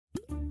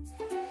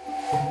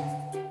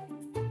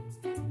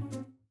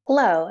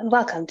Hello, and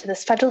welcome to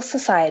this Federalist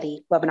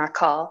Society webinar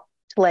call.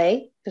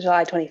 Today,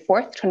 July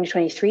 24th,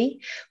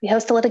 2023, we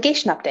host a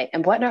litigation update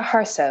in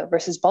Buettner-Hartsoe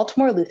versus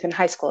Baltimore Lutheran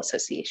High School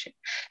Association,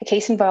 a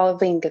case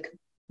involving the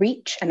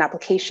reach and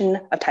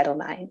application of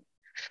Title IX.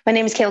 My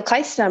name is Kayla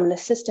Kleist, and I'm an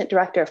Assistant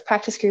Director of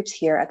Practice Groups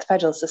here at the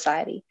Federalist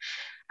Society.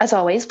 As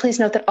always, please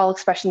note that all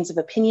expressions of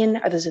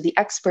opinion are those of the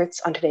experts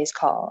on today's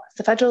call.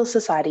 The Federalist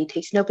Society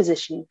takes no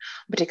position on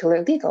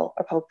particular legal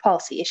or public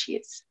policy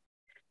issues.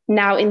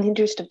 Now, in the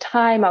interest of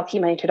time, I'll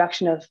keep my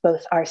introduction of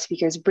both our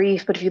speakers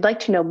brief, but if you'd like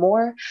to know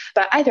more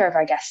about either of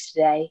our guests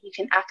today, you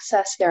can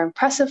access their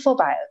impressive full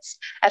bios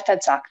at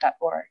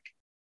fedsoc.org.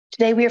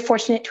 Today, we are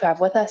fortunate to have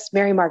with us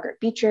Mary Margaret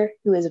Beecher,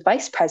 who is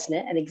Vice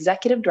President and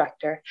Executive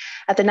Director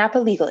at the Napa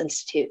Legal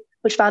Institute,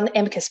 which filed an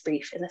amicus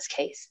brief in this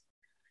case.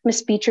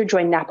 Ms. Beecher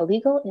joined Napa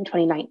Legal in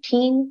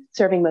 2019,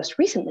 serving most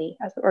recently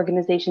as the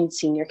organization's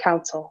senior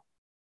counsel.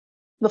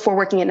 Before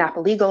working at Napa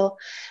Legal,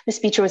 Ms.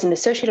 Beecher was an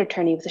associate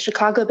attorney with a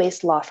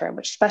Chicago-based law firm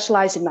which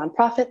specialized in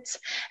nonprofits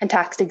and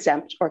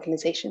tax-exempt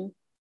organizations.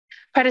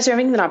 Prior to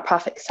serving in the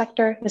nonprofit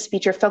sector, Ms.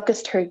 Beecher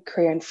focused her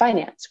career in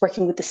finance,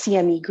 working with the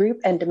CME Group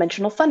and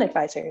Dimensional Fund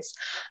Advisors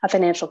on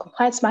financial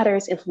compliance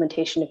matters,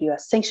 implementation of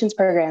U.S. sanctions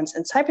programs,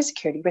 and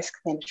cybersecurity risk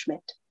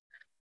management.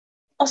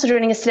 Also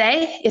joining us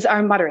today is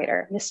our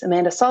moderator, Ms.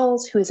 Amanda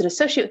Sauls, who is an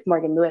associate with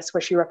Morgan Lewis, where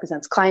she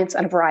represents clients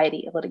on a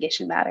variety of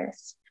litigation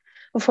matters.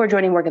 Before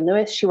joining Morgan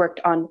Lewis, she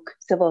worked on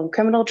civil and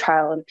criminal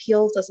trial and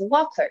appeals as a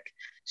law clerk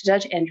to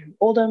Judge Andrew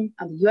Oldham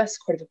on the U.S.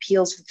 Court of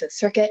Appeals for the Fifth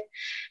Circuit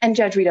and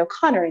Judge Reed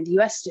O'Connor in the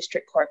U.S.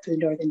 District Court for the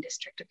Northern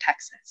District of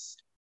Texas.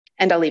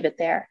 And I'll leave it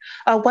there.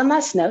 One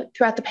last note,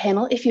 throughout the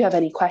panel, if you have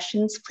any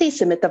questions, please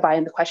submit them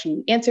via the question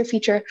and answer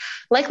feature,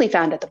 likely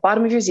found at the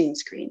bottom of your Zoom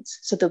screens,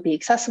 so they'll be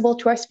accessible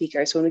to our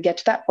speakers when we get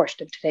to that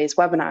portion of today's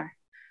webinar.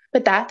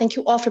 With that, thank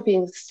you all for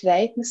being with us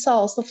today. Ms.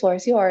 Sauls, the floor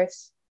is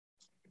yours.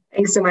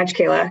 Thanks so much,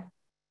 Kayla.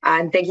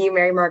 And thank you,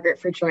 Mary Margaret,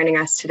 for joining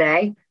us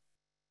today.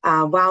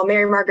 While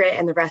Mary Margaret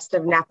and the rest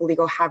of Napa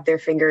Legal have their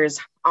fingers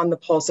on the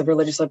pulse of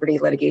religious liberty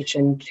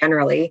litigation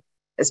generally,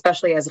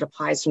 especially as it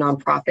applies to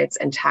nonprofits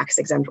and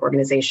tax-exempt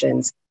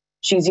organizations,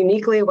 she's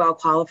uniquely well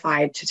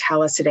qualified to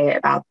tell us today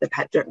about the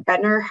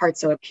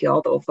Buettner-Hartsoe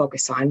appeal that we'll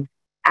focus on,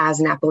 as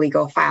Napa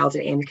Legal filed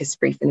an amicus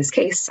brief in this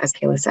case, as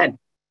Kayla said.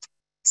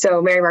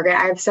 So, Mary Margaret,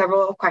 I have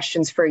several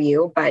questions for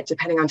you, but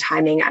depending on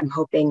timing, I'm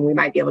hoping we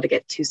might be able to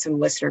get to some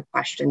listener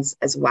questions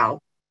as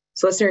well.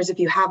 So listeners, if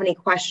you have any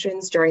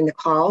questions during the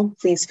call,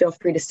 please feel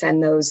free to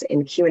send those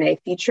in Q&A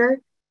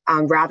feature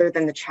rather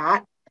than the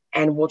chat,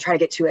 and we'll try to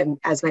get to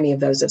as many of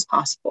those as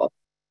possible.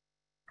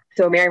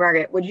 So Mary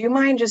Margaret, would you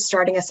mind just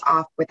starting us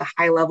off with a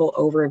high-level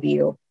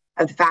overview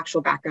of the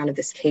factual background of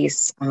this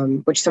case,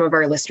 which some of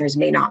our listeners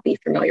may not be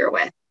familiar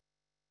with?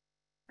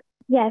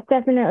 Yes,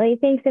 definitely.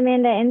 Thanks,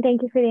 Amanda, and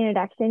thank you for the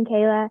introduction,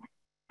 Kayla.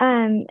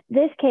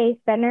 This case,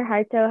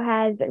 Buettner-Hartsoe,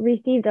 has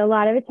received a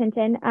lot of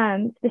attention,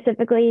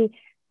 specifically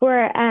for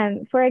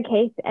a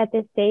case at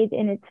this stage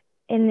in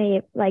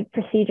the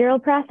procedural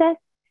process.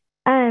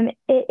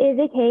 It is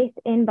a case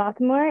in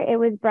Baltimore. It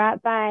was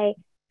brought by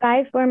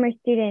 5 former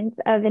students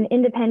of an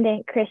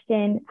independent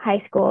Christian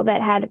high school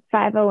that has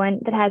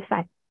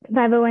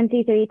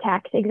 501c3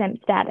 tax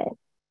exempt status.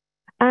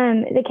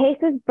 The case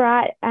was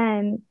brought.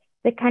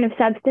 The kind of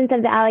substance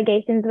of the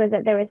allegations was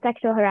that there was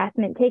sexual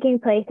harassment taking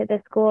place at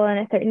the school in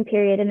a certain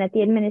period, and that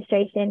the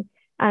administration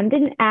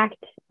didn't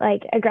act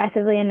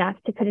aggressively enough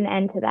to put an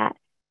end to that.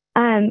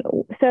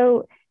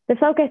 So the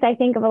focus, I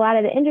think, of a lot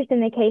of the interest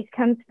in the case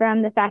comes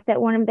from the fact that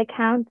one of the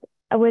counts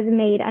was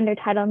made under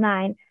Title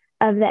IX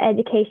of the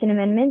Education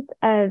Amendments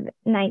of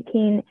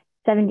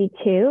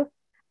 1972.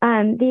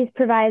 These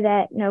provide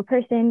that no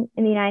person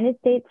in the United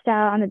States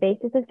shall, on the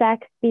basis of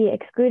sex, be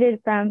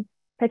excluded from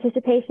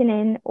participation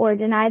in or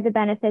denied the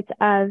benefits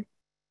of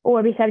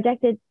or be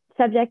subjected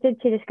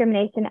to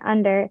discrimination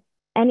under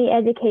any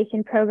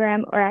education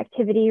program or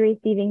activity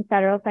receiving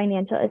federal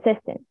financial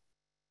assistance.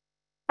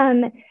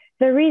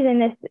 The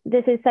reason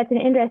this is such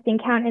an interesting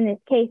count in this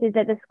case is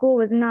that the school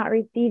was not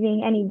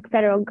receiving any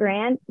federal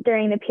grants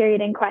during the period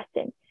in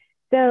question.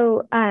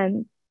 So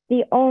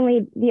the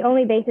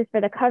only basis for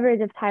the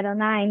coverage of Title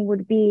IX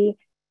would be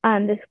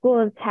the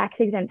school's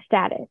tax-exempt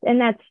status. And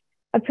that's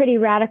a pretty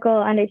radical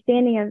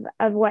understanding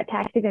of what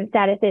tax-exempt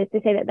status is,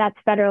 to say that that's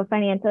federal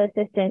financial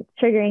assistance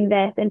triggering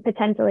this and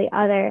potentially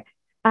other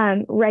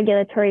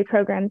regulatory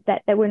programs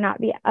that would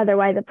not be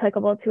otherwise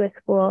applicable to a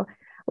school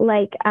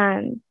like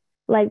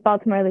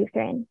Baltimore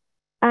Lutheran.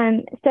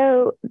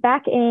 So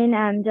back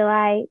in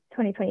July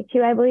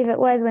 2022, I believe it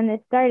was, when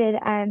this started,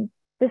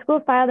 the school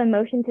filed a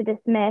motion to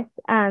dismiss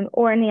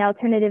or in the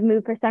alternative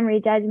move for summary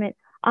judgment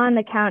on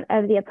the count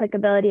of the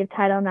applicability of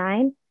Title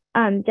IX,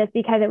 just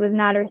because it was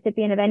not a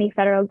recipient of any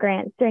federal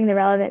grants during the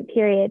relevant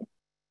period.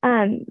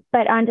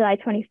 But on July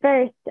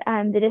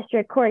 21st, the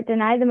district court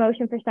denied the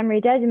motion for summary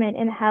judgment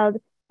and held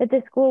that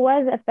the school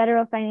was a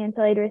federal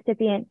financial aid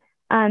recipient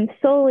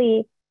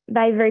solely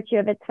by virtue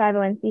of its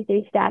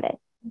 501c3 status.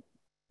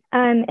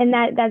 And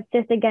that's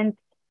just against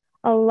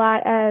a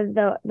lot of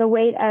the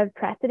weight of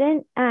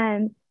precedent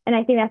And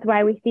I think that's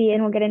why we see,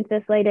 and we'll get into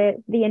this later,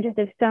 the interest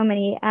of so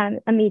many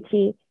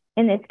amici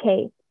in this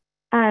case.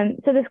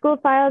 So the school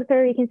filed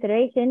for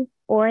reconsideration,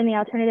 or in the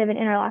alternative, an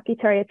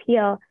interlocutory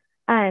appeal.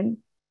 The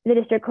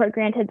district court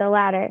granted the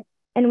latter.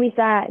 And we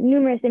saw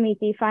numerous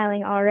amici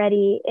filing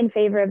already in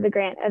favor of the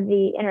grant of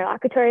the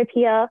interlocutory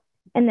appeal.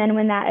 And then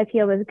when that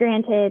appeal was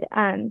granted,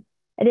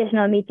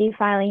 additional amici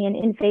filing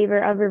in favor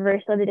of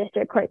reversal of the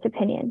district court's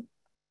opinion.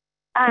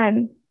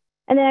 And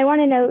then I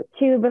want to note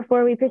too,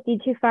 before we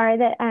proceed too far,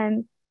 that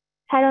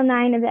Title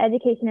IX of the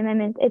Education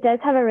Amendments, it does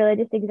have a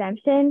religious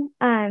exemption,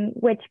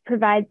 which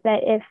provides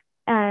that if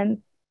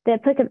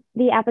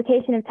the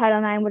application of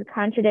Title IX would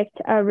contradict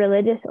a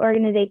religious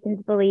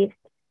organization's beliefs,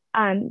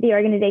 the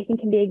organization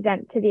can be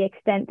exempt to the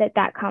extent that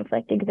that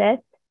conflict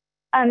exists.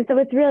 So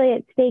what's really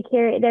at stake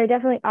here, there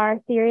definitely are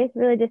serious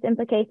religious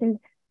implications,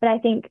 but I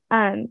think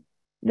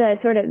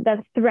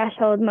the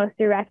threshold, most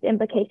direct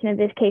implication of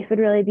this case would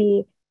really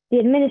be the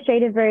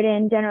administrative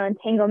burden, general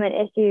entanglement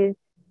issues,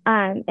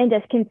 and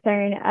just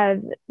concern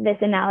of this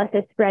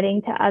analysis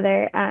spreading to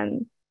other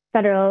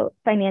federal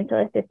financial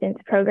assistance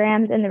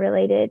programs and the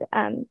related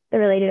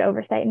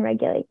oversight and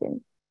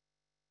regulations.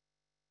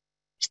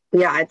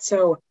 Yeah,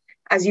 so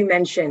as you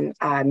mentioned,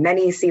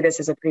 many see this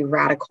as a pretty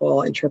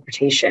radical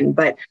interpretation,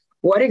 but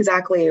what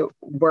exactly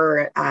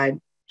were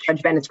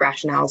Judge Bennett's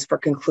rationales for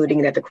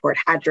concluding that the court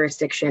had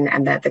jurisdiction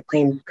and that the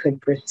claim could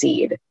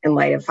proceed in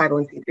light of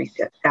 501c3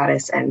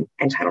 status and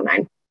Title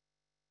IX?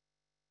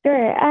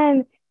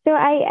 Sure. So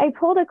I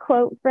pulled a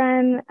quote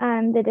from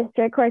the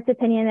district court's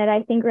opinion that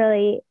I think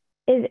really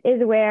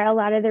is where a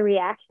lot of the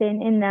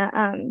reaction in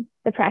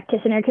the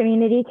practitioner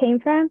community came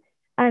from.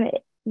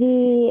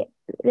 The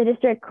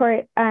district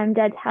court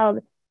judge held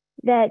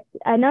that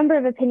a number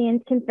of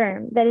opinions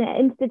confirm that an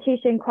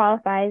institution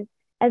qualifies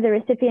as a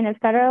recipient of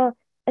federal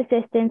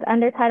assistance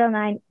under Title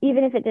IX,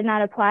 even if it did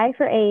not apply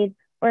for aid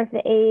or if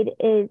the aid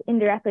is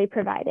indirectly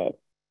provided.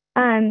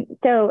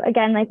 So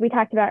again, like we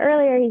talked about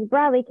earlier, he's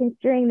broadly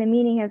construing the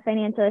meaning of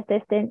financial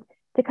assistance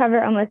to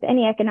cover almost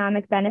any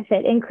economic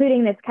benefit,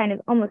 including this kind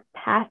of almost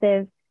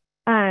passive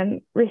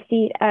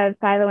receipt of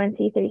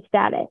 501c3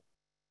 status.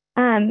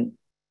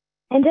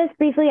 And just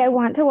briefly, I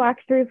want to walk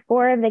through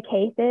 4 of the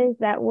cases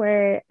that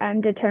were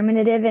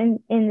determinative in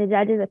the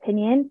judge's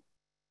opinion.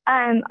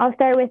 I'll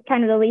start with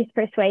kind of the least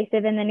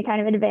persuasive and then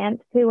kind of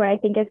advance to where I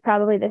think is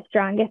probably the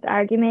strongest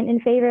argument in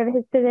favor of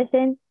his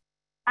position.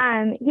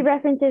 He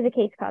references a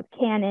case called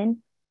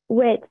Cannon,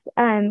 which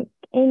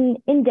in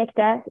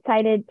dicta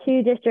cited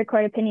 2 district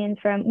court opinions,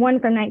 one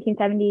from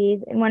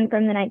 1970s and one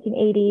from the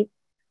 1980s,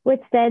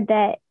 which said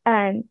that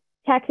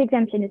tax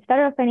exemption is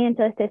federal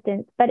financial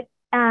assistance, but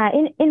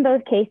in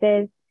both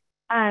cases,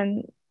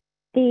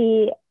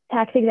 the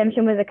tax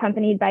exemption was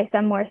accompanied by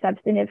some more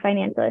substantive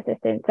financial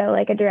assistance, so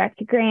like a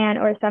direct grant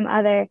or some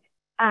other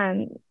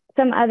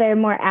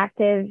more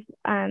active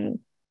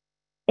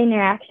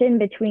interaction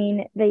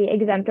between the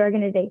exempt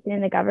organization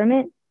and the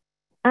government.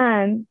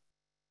 And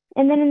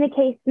then in the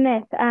case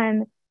Smith,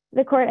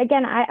 the court,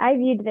 again, I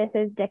viewed this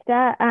as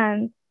dicta,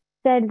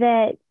 said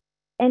that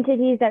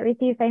entities that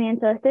receive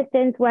financial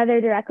assistance, whether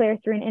directly or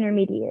through an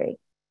intermediary,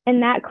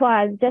 and that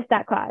clause, just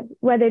that clause,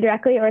 whether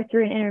directly or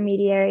through an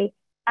intermediary,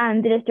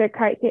 the district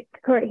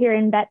court here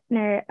in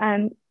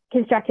Buettner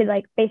constructed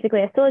like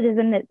basically a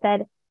syllogism that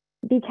said,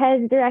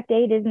 because direct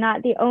aid is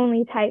not the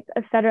only type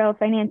of federal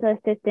financial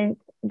assistance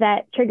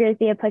that triggers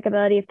the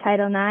applicability of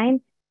Title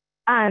IX,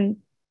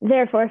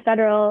 therefore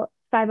federal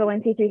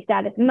 501c3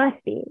 status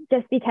must be,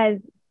 just because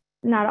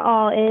not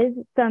all is.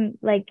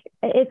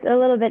 It's a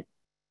little bit,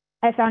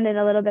 I found it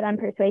a little bit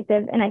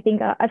unpersuasive, and I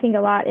think a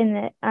lot in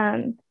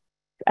the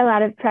a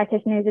lot of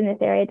practitioners in this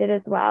area did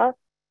as well.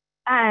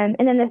 And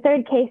then the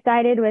third case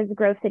cited was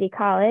Grove City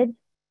College,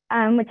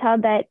 which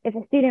held that if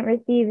a student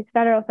receives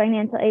federal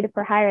financial aid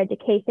for higher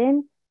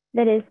education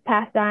that is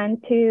passed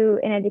on to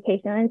an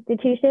educational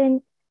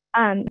institution,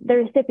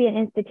 the recipient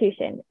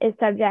institution is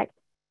subject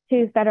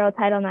to federal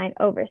Title IX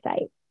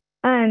oversight.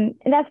 And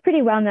that's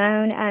pretty well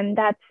known.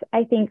 That's,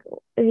 I think,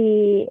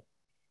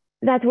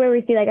 that's where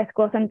we see like a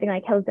school, something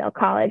like Hillsdale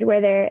College,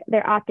 where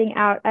they're opting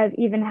out of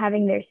even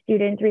having their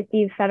students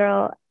receive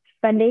federal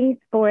funding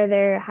for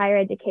their higher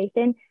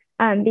education,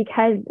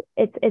 because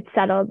it's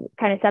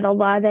settled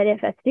law that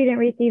if a student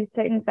receives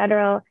certain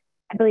federal,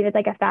 I believe it's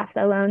like a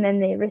FAFSA loan, then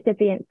the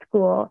recipient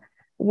school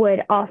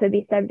would also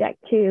be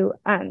subject to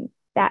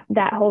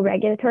that whole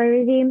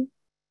regulatory regime.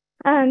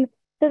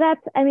 So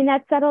that's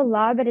settled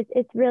law, but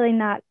it's really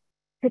not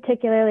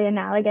particularly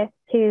analogous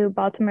to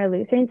Baltimore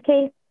Lutheran's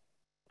case.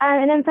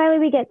 And then finally,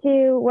 we get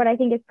to what I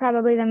think is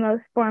probably the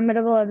most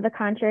formidable of the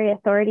contrary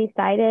authorities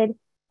cited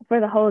for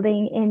the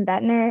holding in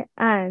Buettner,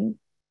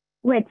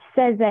 which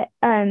says that,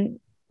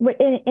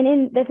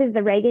 this is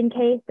the Reagan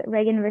case,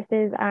 Reagan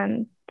versus,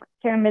 can't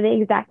remember the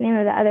exact name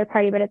of the other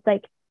party, but it's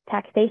like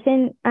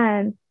taxation.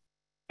 And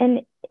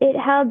it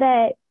held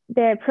that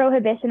the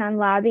prohibition on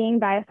lobbying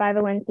by a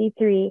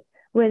 501c3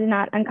 was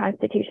not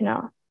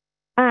unconstitutional.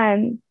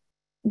 And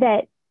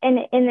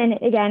then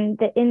again,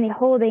 in the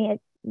holding,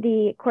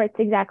 the court's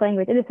exact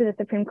language, and this is a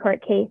Supreme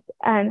Court case,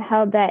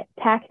 held that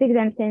tax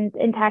exemptions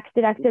and tax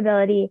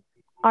deductibility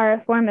are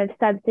a form of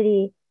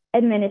subsidy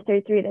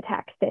administered through the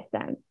tax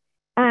system.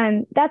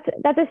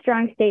 That's a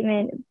strong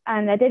statement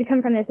that did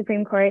come from the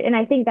Supreme Court, and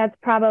I think that's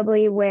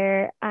probably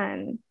where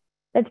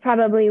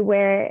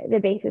the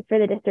basis for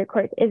the district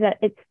court is, that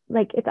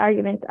its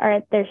arguments are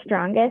at their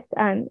strongest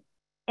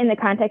in the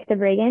context of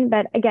Reagan.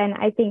 But again,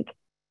 I think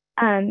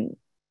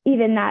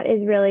even that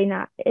is really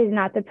not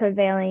the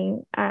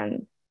prevailing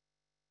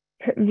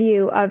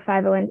view of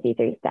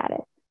 501c3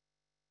 status.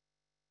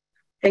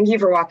 Thank you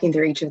for walking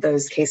through each of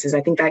those cases.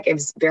 I think that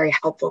gives very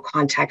helpful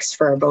context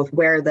for both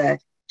where the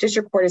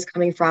district court is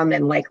coming from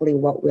and likely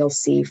what we'll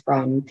see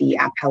from the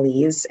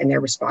appellees in their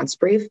response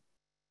brief.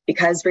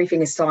 Because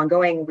briefing is still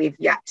ongoing, we've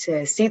yet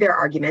to see their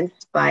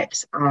arguments,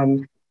 but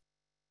Baltimore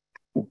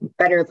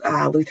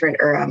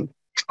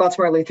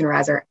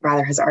Lutheran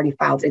rather has already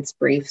filed its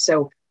brief.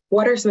 So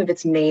what are some of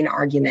its main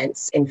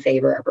arguments in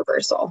favor of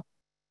reversal?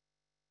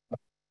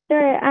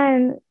 Sure.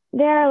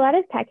 There are a lot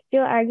of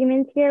textual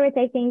arguments here, which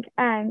I think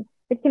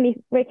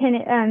which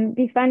can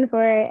be fun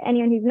for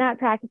anyone who's not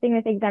practicing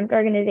with exempt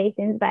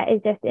organizations but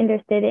is just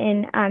interested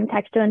in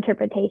textual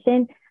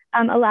interpretation.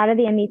 A lot of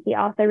the amici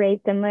also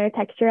raised similar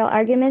textual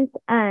arguments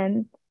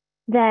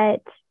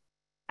that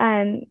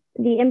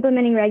the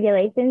implementing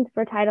regulations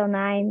for Title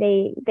IX,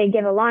 they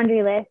give a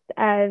laundry list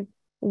of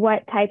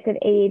what types of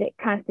aid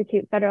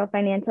constitute federal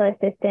financial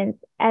assistance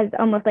as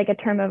almost like a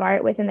term of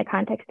art within the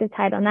context of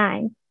Title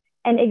IX,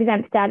 and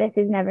exempt status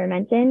is never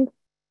mentioned.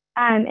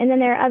 And then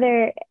there are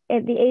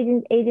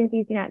the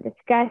agencies do not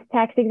discuss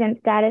tax exempt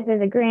status as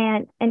a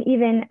grant, and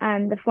even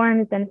the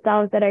forms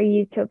themselves that are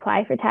used to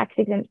apply for tax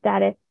exempt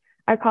status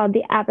are called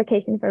the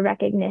application for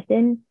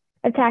recognition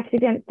of tax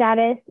exempt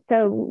status.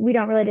 So we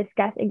don't really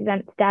discuss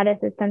exempt status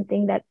as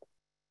something that's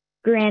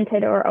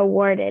granted or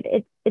awarded.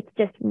 It's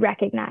just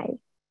recognized.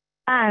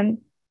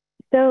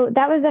 So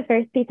that was the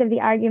first piece of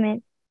the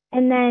argument.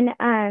 And then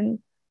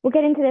we'll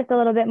get into this a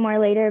little bit more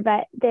later,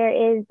 but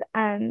there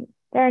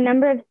are a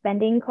number of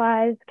spending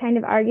clause kind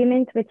of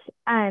arguments, which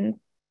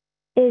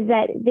is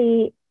that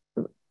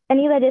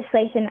any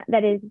legislation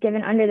that is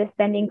given under the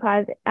spending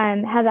clause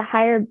has a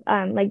higher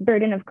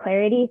burden of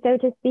clarity, so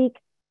to speak,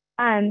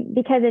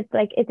 because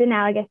it's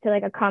analogous to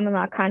like a common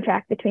law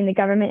contract between the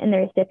government and the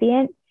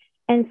recipient.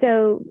 And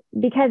so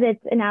because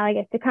it's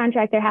analogous to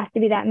contract, there has to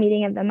be that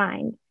meeting of the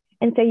minds.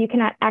 And so you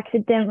cannot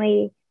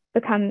accidentally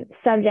become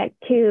subject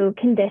to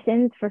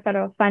conditions for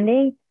federal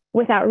funding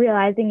without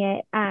realizing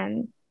it.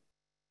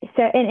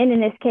 So, and in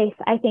this case,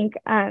 I think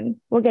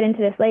we'll get into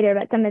this later,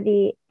 but some of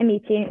the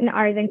amici, and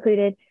ours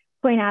included,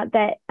 point out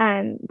that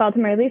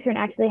Baltimore Lutheran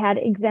actually had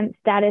exempt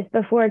status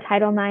before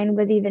Title IX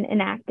was even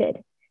enacted.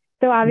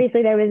 So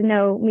obviously there was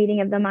no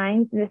meeting of the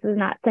minds. This was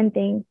not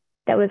something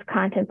that was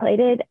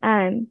contemplated.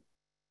 And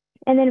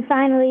then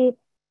finally,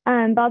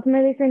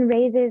 Baltimore Lutheran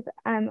raises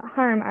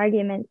harm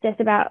arguments just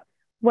about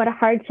what a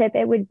hardship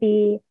it would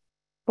be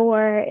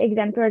for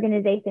exempt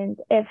organizations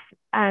if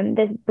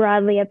this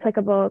broadly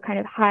applicable kind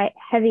of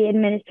heavy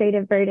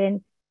administrative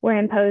burden were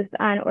imposed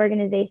on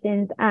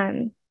organizations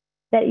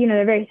that,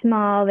 they're very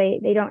small,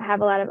 they don't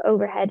have a lot of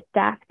overhead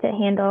staff to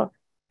handle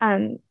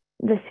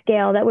the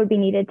scale that would be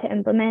needed to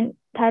implement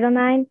Title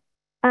IX.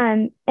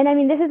 And I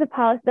mean, those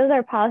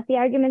are policy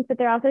arguments, but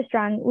they're also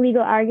strong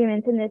legal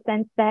arguments in the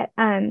sense that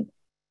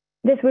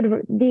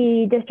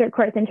the district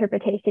court's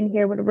interpretation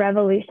here would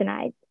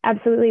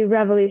absolutely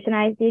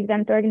revolutionize the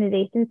exempt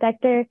organization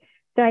sector.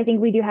 So I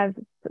think we do have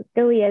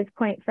Scalia's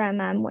point from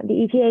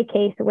the EPA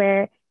case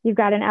where you've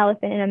got an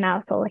elephant in a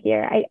mouse hole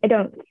here. I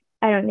don't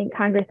think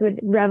Congress would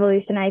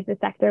revolutionize the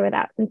sector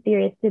without some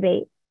serious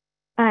debate.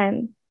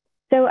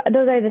 So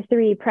those are the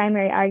three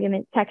primary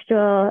arguments: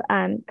 textual,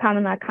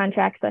 common law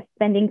contracts, the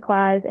spending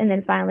clause, and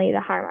then finally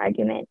the harm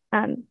argument.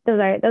 Those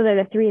are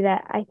the three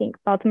that I think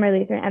Baltimore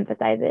Lutheran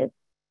emphasizes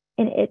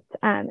in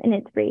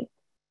its brief.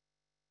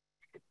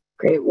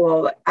 Great.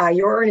 Well,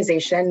 your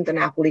organization, the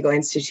Napa Legal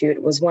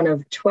Institute, was one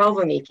of 12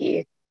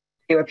 amici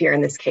to appear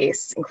in this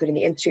case, including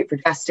the Institute for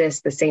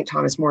Justice, the St.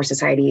 Thomas More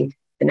Society,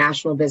 the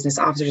National Business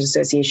Officers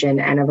Association,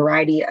 and a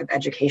variety of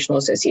educational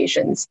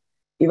associations.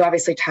 You've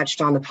obviously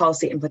touched on the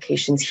policy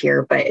implications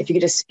here, but if you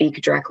could just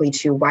speak directly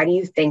to why do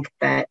you think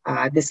that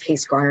this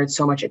case garnered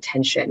so much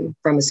attention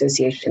from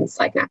associations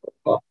like Napa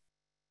Legal?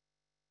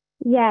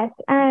 Yes,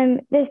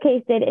 this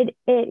case did.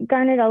 It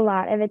garnered a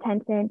lot of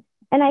attention.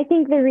 And I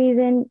think the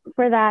reason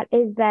for that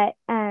is that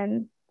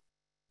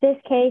this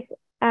case,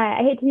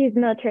 I hate to use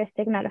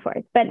militaristic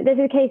metaphors, but this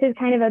case is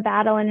kind of a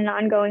battle and an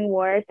ongoing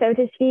war, so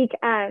to speak.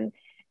 And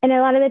a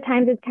lot of the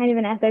times it's kind of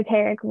an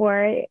esoteric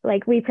war.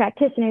 Like, we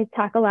practitioners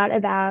talk a lot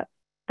about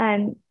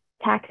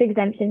tax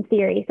exemption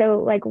theory.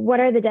 So like, what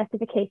are the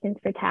justifications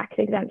for tax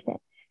exemption?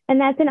 And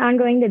that's an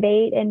ongoing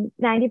debate. And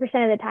 90%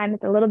 of the time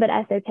it's a little bit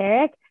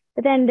esoteric.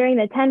 But then during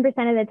the 10% of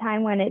the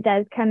time when it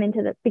does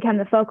become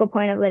the focal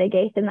point of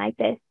litigation like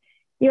this,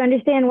 you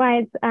understand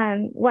why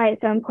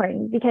it's so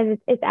important, because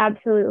it's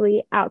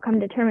absolutely outcome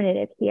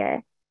determinative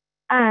here.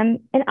 And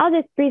I'll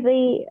just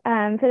briefly,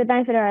 for the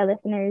benefit of our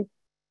listeners,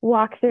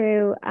 walk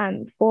through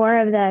 4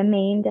 of the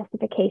main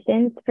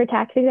justifications for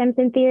tax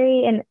exemption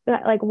theory and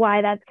like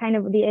why that's kind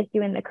of the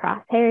issue in the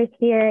crosshairs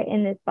here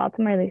in this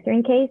Baltimore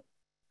Lutheran case.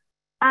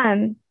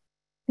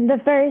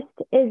 The first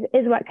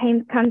is what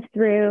comes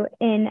through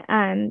in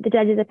the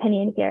judge's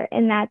opinion here,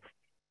 and that's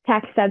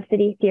tax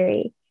subsidy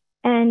theory.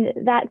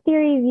 And that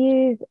theory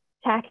views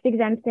tax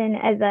exemption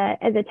as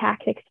a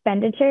tax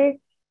expenditure.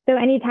 So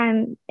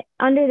anytime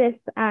under this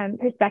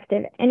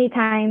perspective,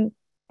 anytime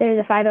there's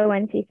a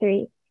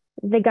 501c3,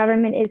 the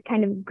government is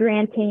kind of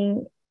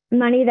granting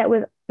money that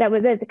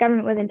the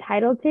government was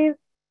entitled to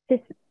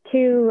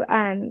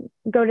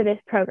go to this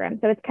program.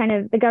 So it's kind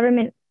of the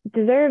government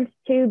deserves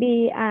to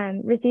be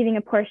receiving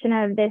a portion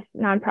of this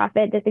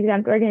nonprofit, this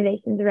exempt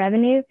organization's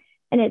revenue,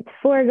 and it's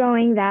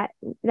foregoing that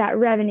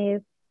revenue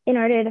in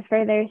order to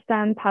further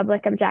some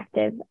public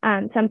objective,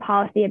 some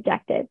policy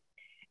objective.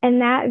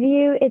 And that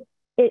view,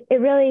 it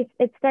really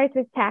starts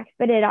with tax,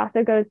 but it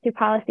also goes to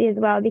policy as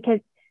well, because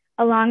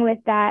along with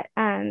that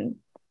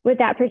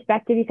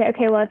perspective, you say,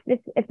 okay, well,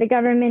 if the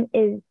government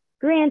is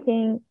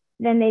granting,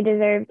 then they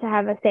deserve to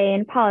have a say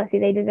in policy.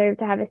 They deserve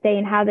to have a say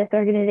in how this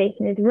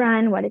organization is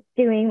run, what it's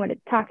doing, what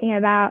it's talking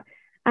about.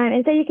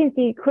 And so you can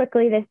see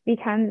quickly this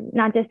becomes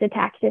not just a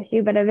tax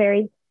issue, but a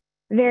very,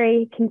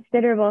 very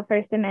considerable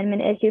First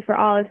Amendment issue for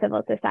all of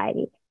civil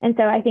society. And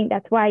so I think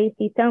that's why you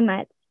see so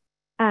much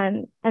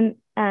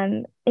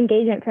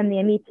engagement from the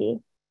amici.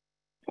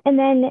 And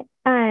then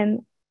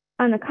on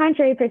the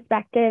contrary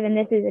perspective, and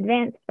this is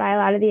advanced by a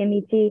lot of the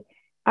amici,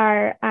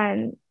 are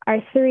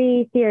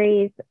 3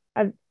 theories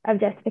of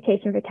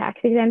justification for tax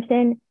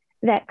exemption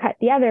that cut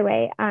the other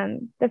way.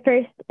 The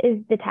first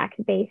is the tax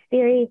base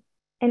theory.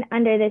 And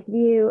under this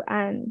view,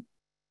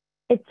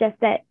 it's just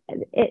that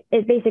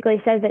it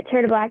basically says that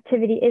charitable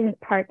activity isn't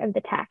part of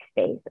the tax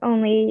base.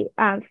 Only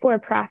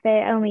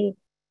for-profit, only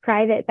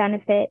private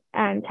benefit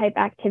type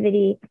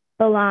activity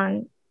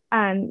belong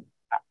in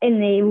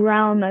the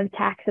realm of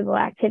taxable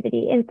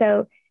activity. And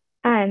so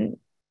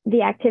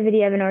the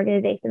activity of an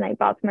organization like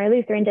Baltimore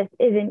Lutheran just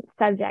isn't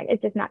subject,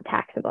 it's just not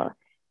taxable.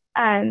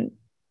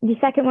 The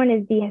second one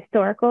is the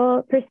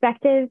historical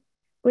perspective,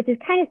 which is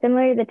kind of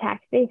similar to the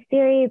tax-based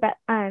theory, but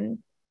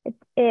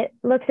it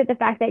looks at the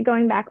fact that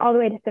going back all the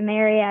way to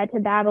Samaria, to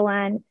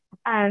Babylon,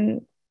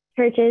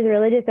 churches,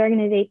 religious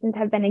organizations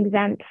have been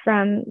exempt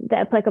from the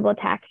applicable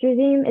tax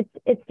regime.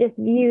 It's just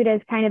viewed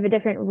as kind of a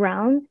different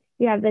realm.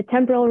 You have the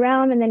temporal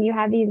realm, and then you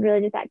have these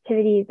religious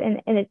activities,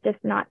 and it's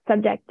just not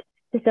subject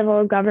to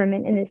civil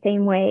government in the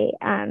same way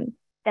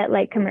that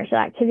like commercial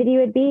activity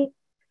would be.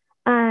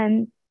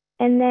 And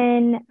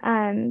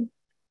then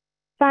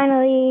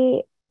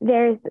finally,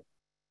 there's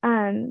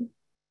I'm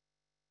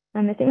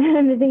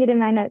missing it in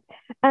my notes.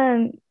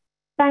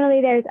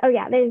 Finally, there's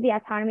the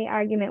autonomy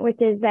argument,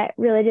 which is that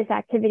religious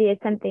activity is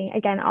something,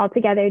 again,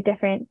 altogether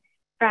different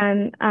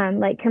from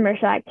like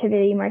commercial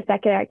activity, more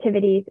secular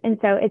activities. And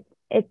so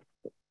it's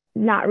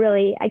not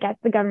really, I guess,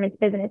 the government's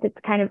business. It's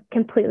kind of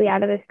completely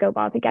out of the scope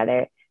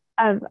altogether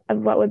of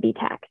what would be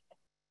taxed.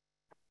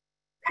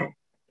 Okay.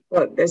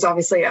 Well, there's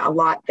obviously a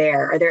lot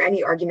there. Are there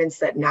any arguments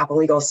that Napa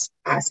Legal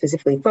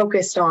specifically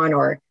focused on,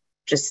 or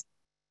just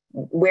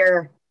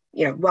where,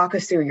 walk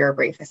us through your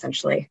brief,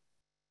 essentially?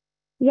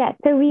 Yeah,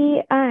 so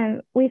we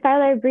filed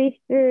our brief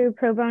through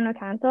pro bono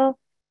counsel.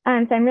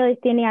 So I'm really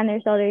standing on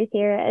their shoulders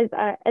here as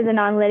a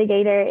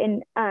non-litigator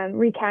in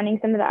recounting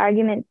some of the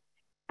arguments.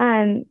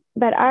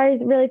 But ours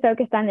really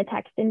focused on the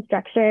text and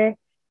structure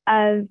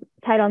of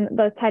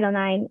both Title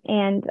IX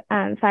and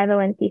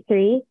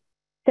 501c3.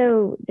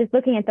 So just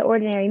looking at the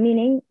ordinary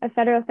meaning of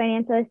federal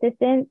financial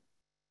assistance,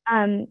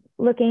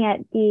 looking at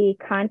the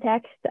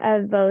context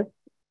of both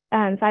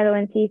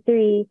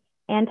 501c3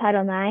 and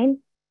Title IX,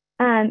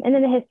 and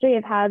then the history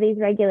of how these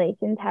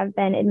regulations have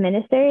been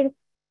administered.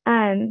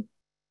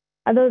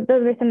 Those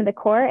were some of the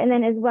core, and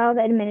then as well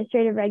the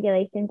administrative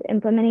regulations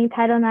implementing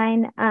Title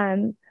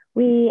IX.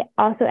 We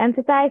also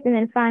emphasized, and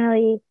then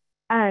finally,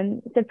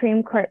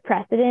 Supreme Court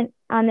precedent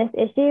on this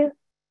issue.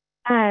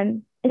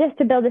 And just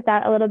to build this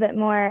out a little bit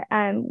more,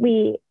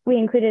 we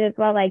included as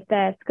well like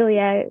the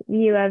Scalia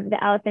view of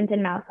the elephant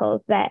in mouse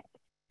holes, that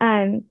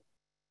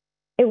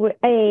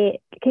a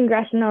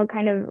congressional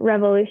kind of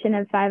revolution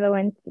of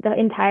 501, the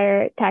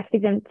entire tax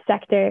exempt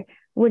sector,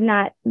 would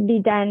not be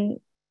done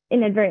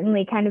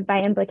inadvertently, kind of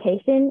by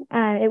implication.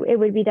 It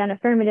would be done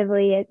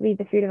affirmatively. It would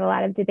be the fruit of a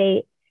lot of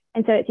debate.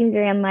 And so it seems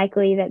very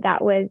unlikely that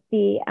that's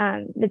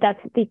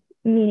the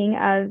meaning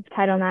of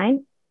Title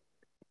IX.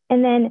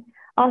 And then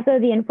also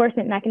the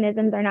enforcement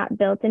mechanisms are not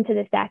built into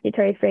the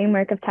statutory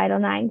framework of Title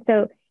IX.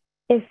 So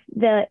if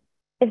the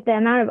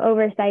amount of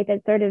oversight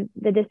that sort of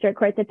the district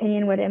court's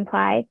opinion would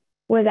imply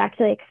was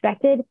actually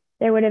expected,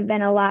 there would have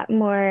been a lot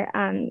more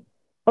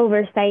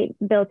oversight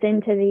built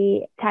into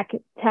the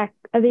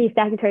the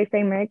statutory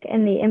framework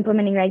and the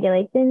implementing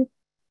regulations.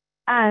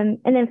 And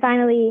then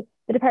finally,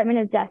 the Department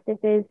of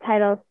Justice's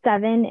Title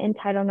VII and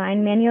Title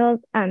IX manuals,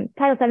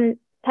 Title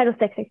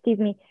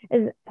VI,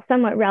 is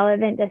somewhat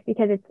relevant just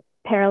because it's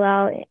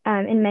parallel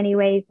in many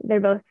ways. They're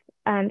both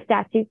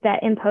statutes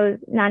that impose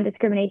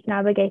non-discrimination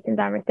obligations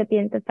on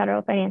recipients of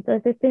federal financial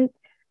assistance.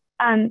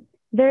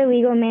 Their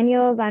legal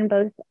manuals on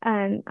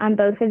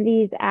both of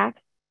these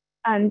acts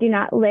do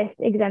not list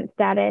exempt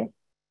status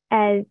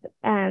as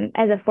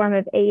a form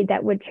of aid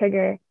that would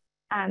trigger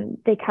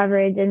the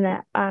coverage and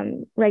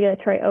the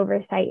regulatory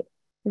oversight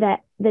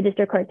that the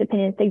district court's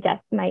opinion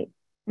suggests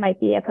might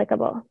be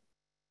applicable.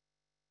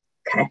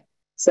 Okay,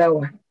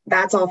 so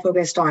that's all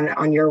focused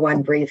on your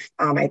one brief.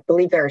 I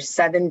believe there are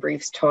 7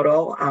 briefs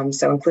total,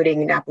 so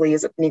including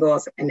Napoli's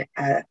Eagles and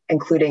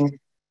including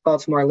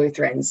Baltimore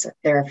Lutherans.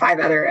 There are 5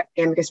 other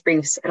amicus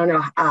briefs. I don't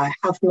know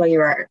how familiar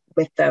you are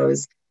with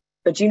those,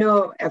 but do you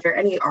know if there are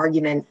any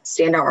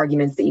standout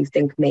arguments that you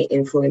think may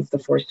influence the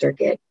Fourth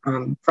Circuit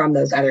from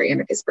those other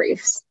amicus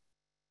briefs?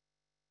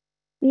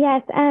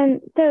 Yes, so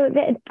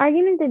the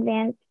arguments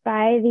advanced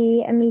by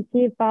the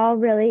amici fall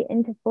really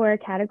into 4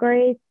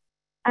 categories,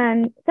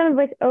 some of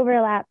which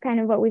overlap kind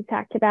of what we've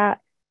talked about.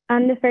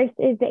 The first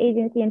is the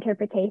agency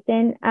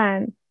interpretation.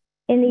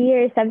 In the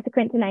years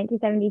subsequent to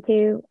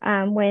 1972,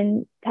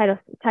 when Title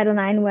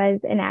IX was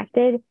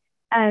enacted,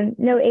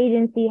 no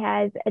agency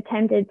has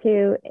attempted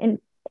to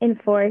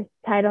enforce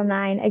Title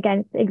IX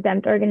against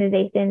exempt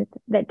organizations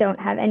that don't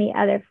have any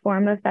other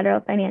form of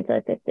federal financial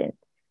assistance.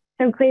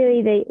 So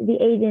clearly the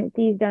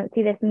agencies don't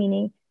see this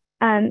meaning,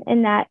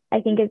 and that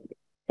I think is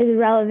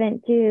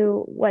relevant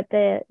to what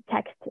the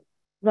text,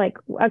 like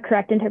a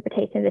correct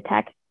interpretation of the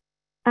text.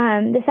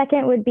 The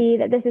second would be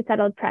that this is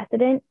settled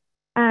precedent.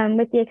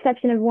 With the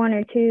exception of 1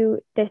 or 2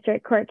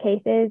 district court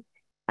cases,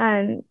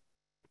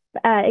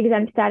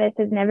 exempt status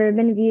has never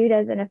been viewed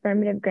as an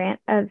affirmative grant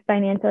of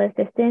financial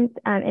assistance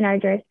in our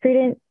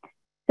jurisprudence.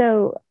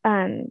 So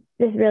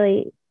this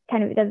really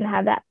kind of doesn't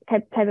have that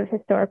type of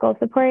historical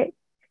support.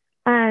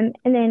 And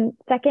then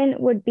second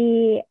would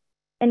be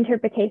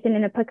interpretation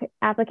and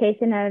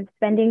application of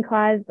spending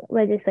clause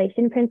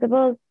legislation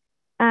principles,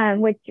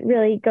 which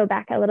really go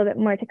back a little bit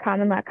more to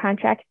common law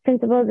contract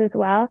principles as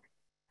well.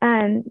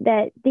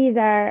 That these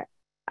are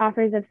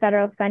offers of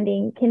federal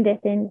funding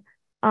conditioned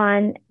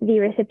on the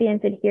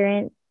recipient's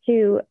adherence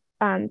to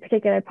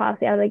particular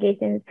policy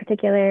obligations,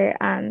 particular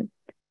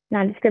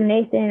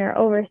non-discrimination or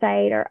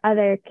oversight or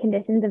other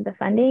conditions of the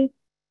funding.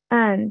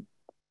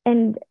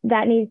 And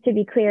that needs to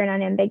be clear and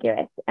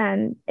unambiguous.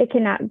 It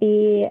cannot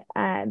be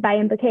by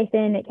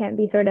implication. It can't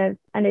be sort of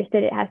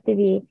understood. It has to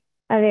be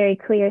a very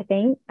clear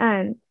thing.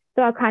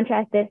 So I'll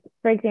contrast this,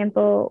 for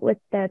example, with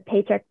the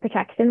Paycheck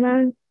Protection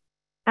Loan.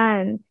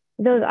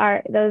 Those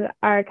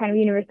are kind of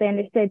universally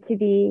understood to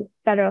be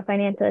federal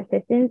financial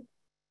assistance.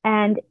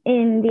 And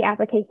in the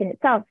application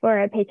itself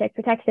for a Paycheck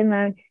Protection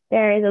Loan,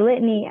 there is a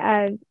litany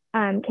of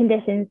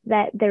conditions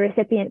that the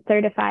recipient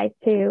certifies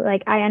to,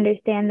 like, I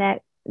understand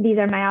that these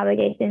are my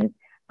obligations.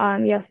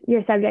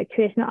 You're subject to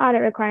traditional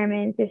audit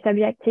requirements. You're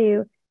subject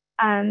to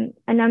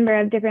a number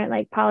of different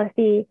like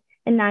policy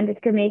and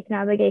non-discrimination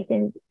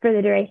obligations for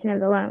the duration of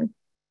the loan.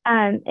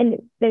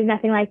 And there's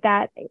nothing like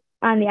that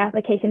on the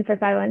application for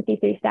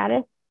 501c3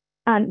 status.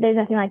 There's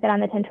nothing like that on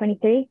the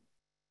 1023.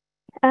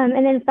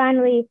 And then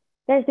finally,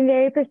 there's some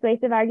very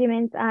persuasive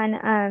arguments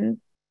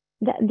on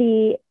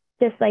the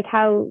just like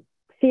how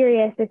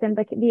serious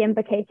the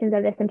implications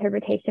of this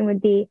interpretation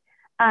would be,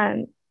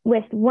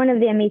 with one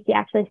of the amici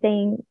actually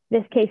saying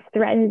this case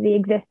threatens the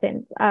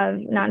existence of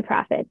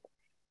nonprofits.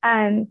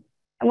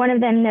 One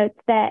of them notes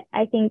that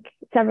I think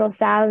several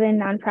thousand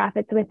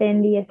nonprofits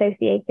within the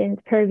association's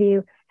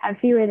purview have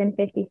fewer than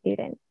 50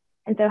 students.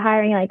 And so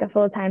hiring like a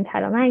full-time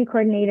Title IX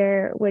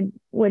coordinator would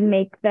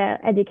make the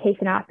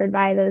education offered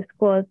by those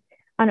schools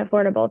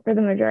unaffordable for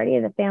the majority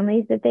of the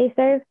families that they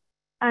serve.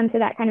 So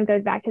that kind of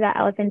goes back to that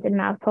elephant in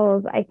mouse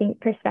holes, I think,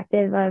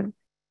 perspective of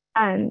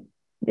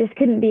this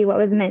couldn't be what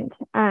was meant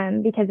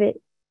because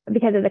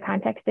of the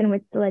context in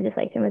which the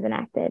legislation was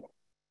enacted.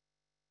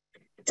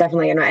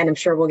 Definitely, and I'm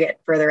sure we'll get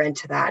further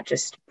into that,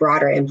 just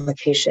broader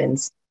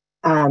implications.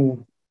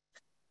 So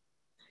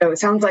it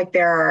sounds like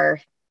there are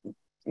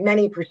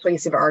many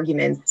persuasive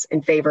arguments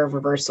in favor of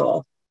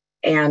reversal,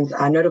 and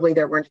notably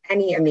there weren't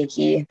any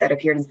amici that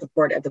appeared in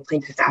support of the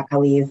plaintiff's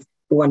appellees,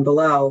 the one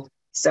below.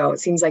 So it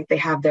seems like they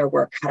have their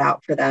work cut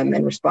out for them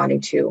in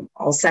responding to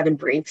all 7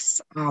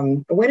 briefs.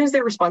 When is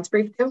their response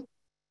brief due?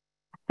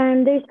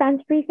 The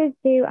response brief is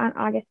due on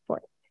August 4th.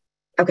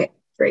 Okay,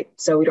 great.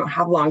 So we don't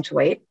have long to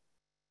wait.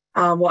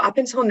 Well, up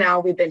until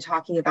now, we've been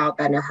talking about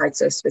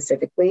Buettner-Hartsoe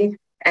specifically.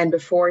 And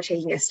before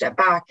taking a step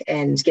back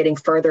and getting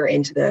further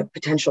into the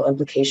potential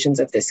implications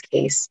of this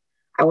case,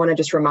 I want to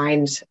just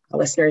remind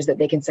listeners that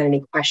they can send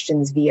any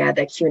questions via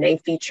the Q&A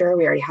feature.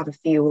 We already have a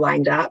few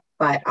lined up,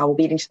 but I will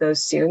be getting to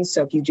those soon.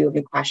 So if you do have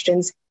any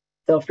questions,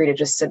 feel free to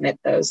just submit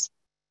those.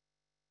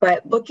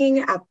 But looking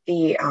at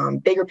the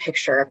bigger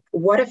picture,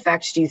 what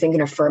effect do you think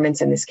an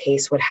affirmance in this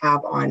case would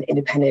have on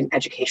independent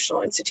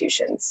educational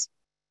institutions?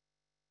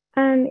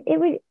 It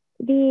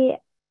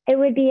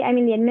would be, I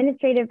mean, the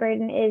administrative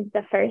burden is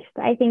the first,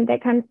 I think,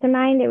 that comes to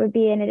mind. It would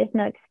be an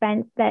additional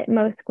expense that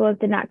most schools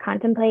did not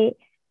contemplate.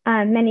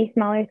 Many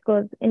smaller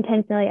schools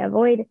intentionally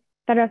avoid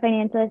federal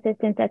financial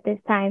assistance at this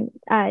time,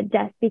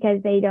 just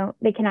because they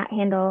cannot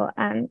handle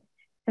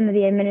some of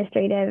the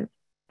administrative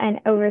and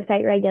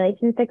oversight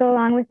regulations that go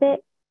along with it.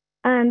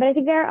 But I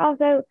think there are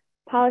also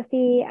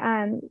policy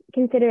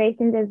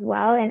considerations as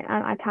well, and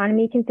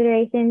autonomy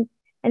considerations,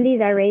 and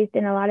these are raised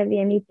in a lot of the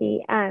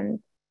amici,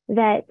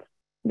 that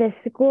the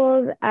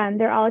schools,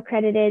 they're all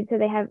accredited, so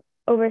they have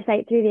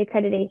oversight through the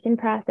accreditation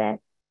process,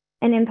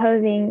 and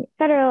imposing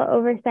federal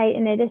oversight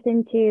in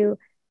addition to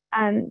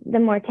the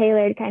more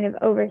tailored kind of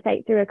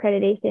oversight through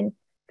accreditation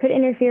could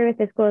interfere with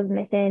the school's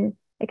mission.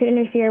 It could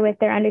interfere with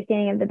their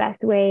understanding of the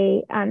best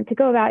way to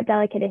go about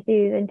delicate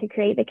issues and to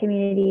create the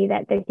community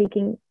that they're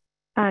seeking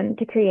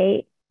to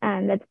create,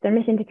 that's their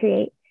mission to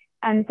create.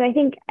 So I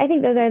think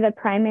those are the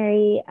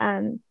primary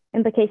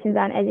implications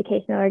on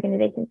educational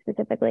organizations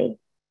specifically.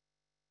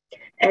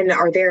 And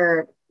are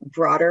there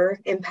broader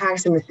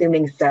impacts? I'm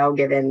assuming so,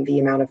 given the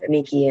amount of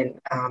amici and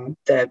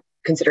the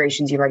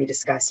considerations you've already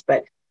discussed,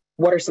 but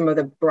what are some of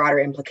the broader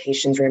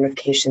implications,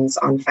 ramifications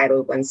on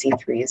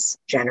 501c3s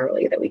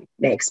generally that we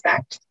may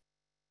expect?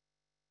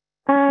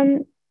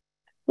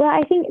 Well,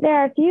 I think there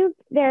are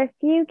a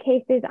few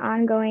cases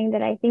ongoing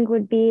that I think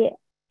would be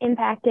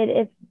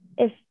impacted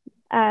if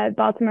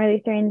Baltimore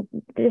Lutheran's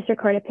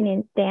district court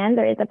opinion stands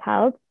or is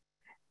upheld.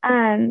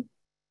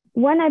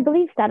 One I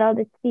believe settled,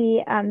 it's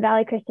the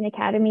Valley Christian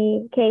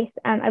Academy case.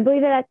 I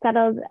believe that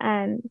settled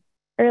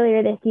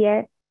earlier this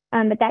year,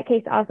 but that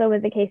case also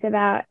was a case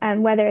about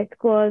whether a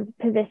school's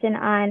position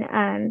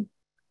on,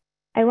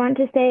 I want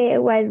to say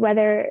it was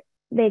whether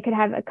they could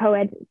have a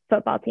co-ed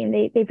football team.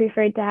 They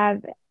preferred to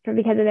have,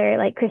 because of their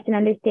like Christian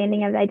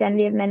understanding of the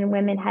identity of men and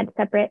women, had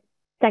separate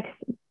sex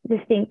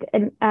distinct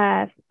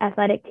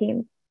athletic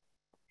teams.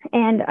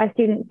 And a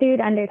student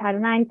sued under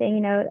Title IX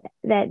saying,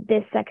 that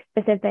this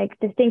sex-specific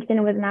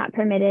distinction was not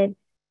permitted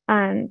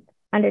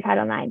under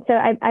Title IX. So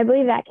I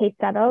believe that case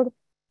settled.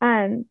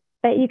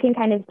 But you can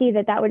kind of see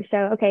that would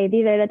show, okay,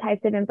 these are the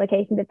types of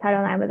implications if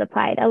Title IX was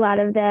applied. A lot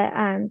of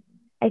the,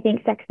 I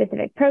think,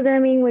 sex-specific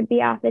programming would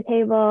be off the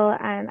table.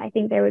 I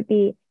think there would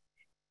be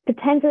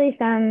potentially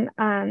some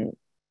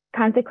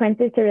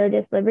consequences to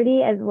religious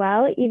liberty as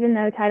well, even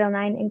though Title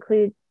IX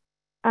includes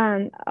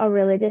a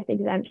religious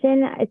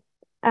exemption.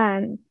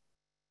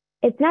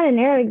 It's not a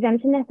narrow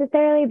exemption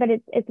necessarily, but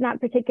it's not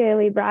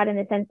particularly broad in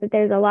the sense that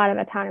there's a lot of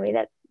autonomy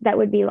that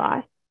would be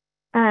lost.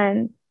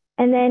 And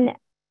then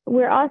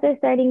we're also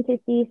starting to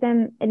see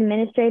some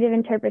administrative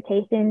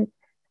interpretations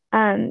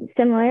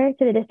similar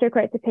to the district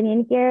court's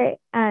opinion here.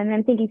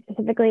 I'm thinking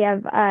specifically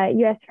of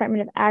U.S.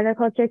 Department of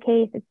Agriculture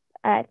case.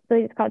 I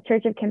believe it's called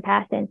Church of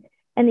Compassion.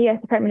 And the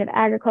U.S. Department of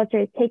Agriculture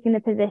is taking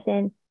the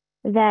position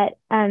that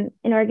an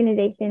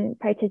organization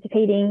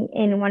participating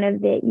in one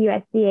of the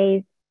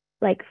USDA's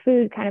like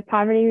food kind of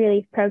poverty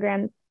relief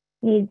programs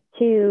needs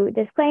to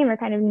disclaim or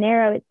kind of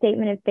narrow its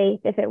statement of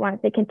faith if it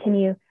wants to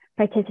continue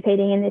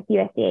participating in this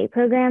USDA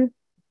program.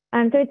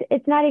 So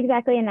it's not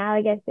exactly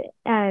analogous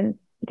because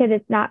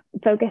it's not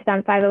focused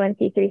on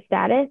 501c3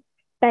 status,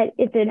 but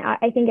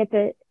I think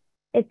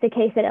it's a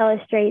case that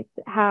illustrates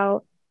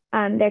how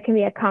there can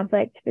be a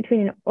conflict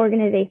between an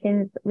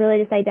organization's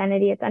religious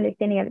identity, its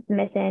understanding of its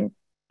mission,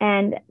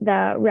 and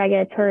the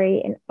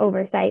regulatory and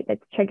oversight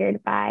that's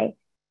triggered by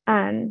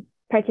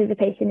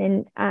participation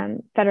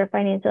in federal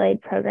financial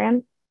aid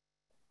programs.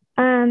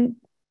 And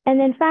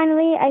then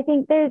finally, I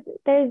think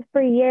there's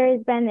for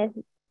years been this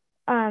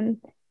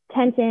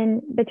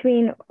tension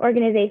between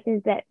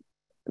organizations that,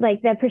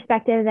 like the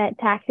perspective that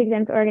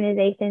tax-exempt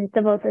organizations,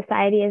 civil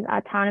society is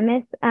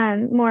autonomous,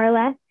 more or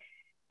less,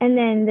 and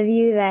then the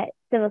view that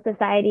civil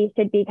society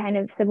should be kind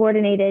of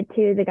subordinated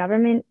to the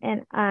government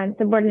and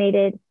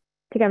subordinated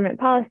to government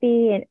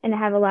policy and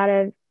have a lot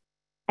of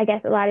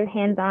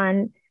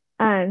hands-on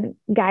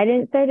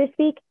guidance, so to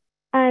speak.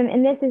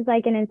 And this is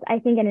like I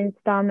think an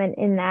installment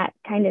in that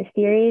kind of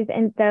series.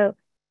 And so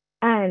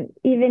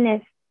even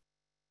if,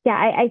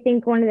 I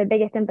think one of the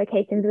biggest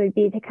implications would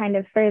be to kind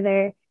of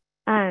further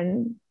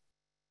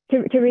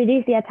to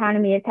reduce the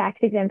autonomy of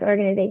tax-exempt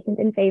organizations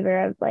in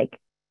favor of like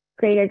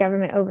greater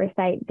government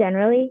oversight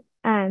generally,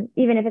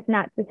 even if it's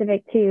not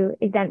specific to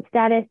exempt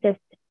status, just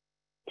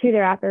to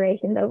their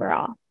operations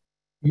overall.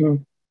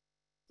 Mm-hmm.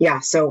 Yeah,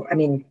 so I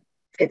mean,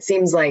 it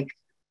seems like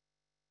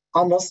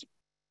almost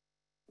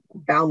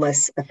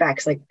boundless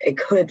effects. Like it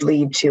could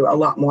lead to a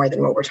lot more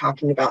than what we're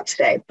talking about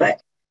today.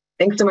 But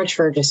thanks so much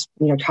for just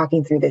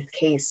talking through this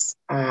case.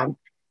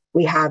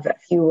 We have a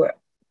few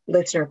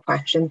listener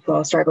questions, so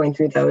I'll start going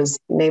through those.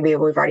 Maybe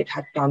we've already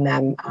touched on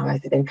them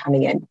as they've been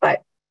coming in.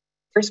 But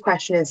first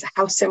question is,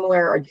 how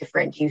similar or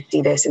different do you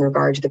see this in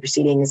regard to the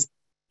proceedings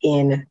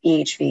in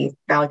EHV,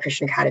 Valley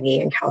Christian Academy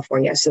in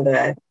California? So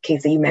the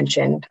case that you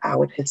mentioned,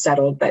 which has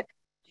settled, but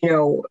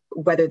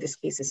whether this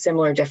case is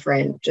similar or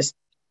different, just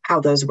how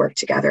those work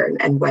together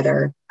and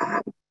whether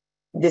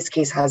this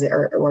case has it,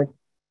 or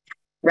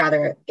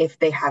rather if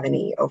they have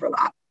any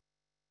overlap.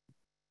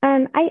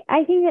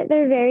 I think that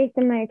they're very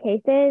similar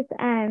cases.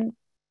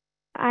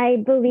 I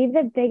believe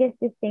the biggest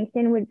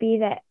distinction would be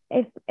that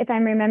if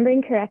I'm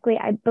remembering correctly,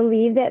 I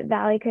believe that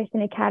Valley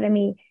Christian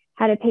Academy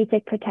had a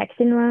paycheck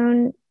protection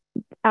loan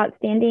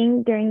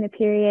outstanding during the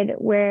period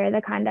where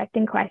the conduct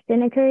in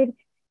question occurred.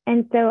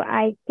 And so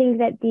I think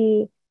that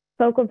the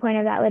focal point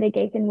of that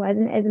litigation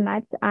wasn't as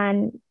much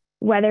on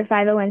whether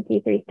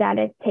 501c3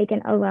 status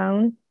taken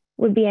alone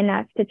would be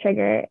enough to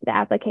trigger the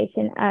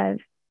application of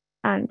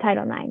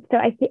Title IX. So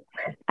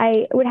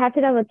I would have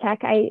to double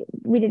check.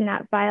 We did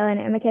not file an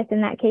amicus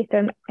in that case,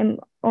 so I'm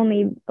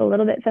only a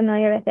little bit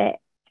familiar with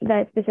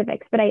the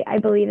specifics, but I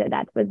believe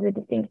that was the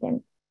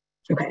distinction.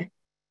 Okay.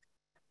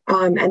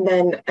 And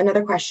then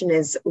another question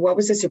is, what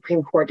was the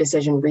Supreme Court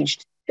decision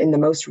reached in the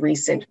most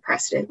recent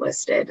precedent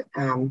listed?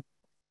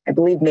 I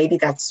believe maybe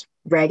that's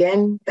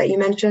Reagan that you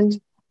mentioned.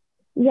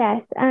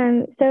 Yes.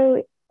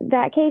 So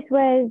that case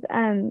was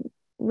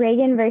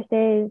Reagan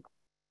versus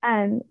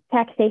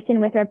taxation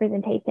with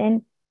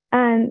representation.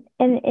 And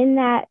in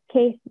that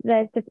case,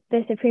 the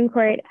Supreme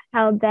Court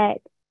held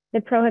that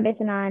the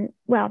prohibition on,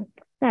 well,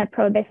 not a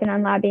prohibition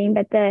on lobbying,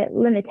 but the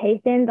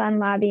limitations on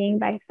lobbying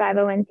by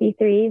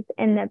 501c3s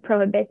and the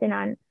prohibition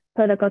on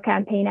political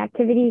campaign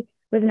activity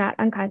was not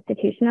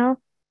unconstitutional.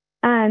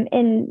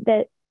 And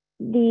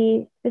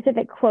the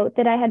specific quote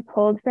that I had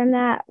pulled from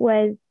that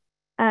was,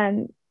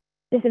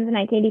 this is a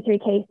 1983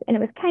 case, and it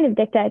was kind of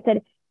dicta. It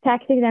said,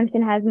 tax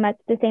exemption has much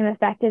the same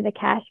effect as a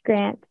cash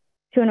grant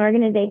to an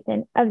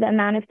organization of the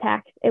amount of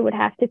tax it would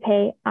have to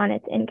pay on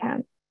its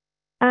income.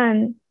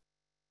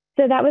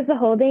 So that was the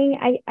holding.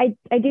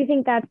 I do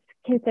think that's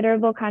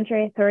considerable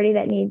contrary authority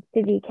that needs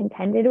to be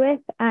contended with.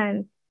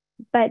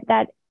 But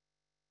that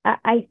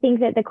I think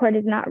that the court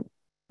is not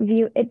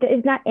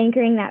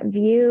anchoring that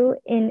view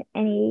in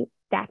any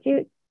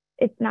statute.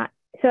 It's not.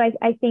 So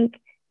I think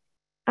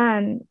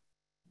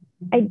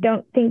I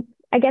don't think.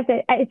 I guess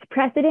it's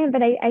precedent,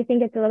 but I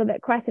think it's a little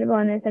bit questionable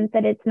in the sense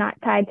that it's not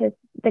tied to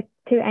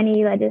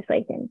any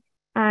legislation.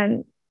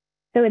 So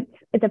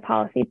it's a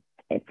policy.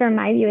 From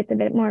my view, it's a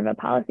bit more of a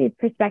policy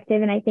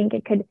perspective, and I think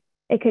it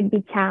could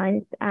be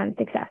challenged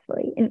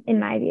successfully, in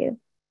my view.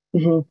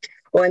 Mm-hmm.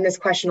 Well, and this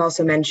question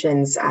also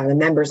mentions the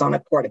members on the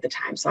court at the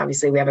time. So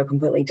obviously, we have a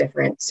completely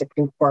different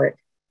Supreme Court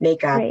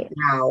makeup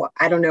now.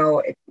 I don't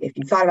know if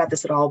you thought about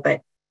this at all,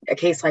 but a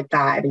case like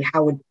that, I mean,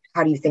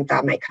 how do you think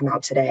that might come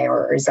out today,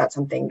 or is that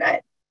something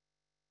that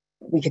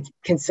we could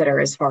consider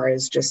as far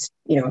as just,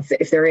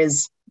 if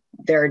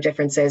there are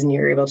differences and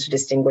you're able to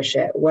distinguish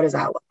it, what does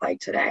that look like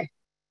today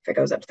if it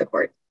goes up to the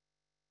court?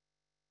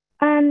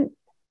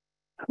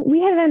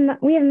 We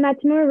have much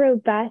more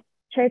robust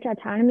church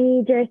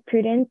autonomy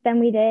jurisprudence than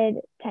we did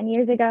 10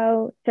 years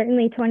ago,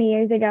 certainly 20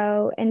 years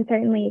ago, and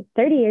certainly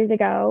 30 years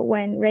ago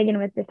when Reagan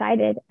was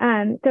decided.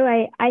 So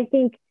I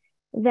think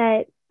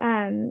that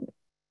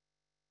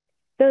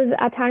those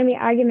autonomy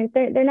arguments,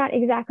 they're not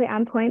exactly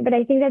on point, but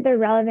I think that they're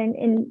relevant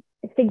in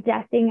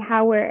suggesting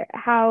how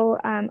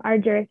our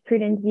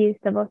jurisprudence views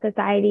civil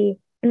society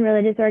and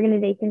religious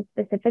organizations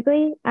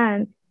specifically,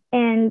 and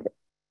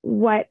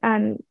what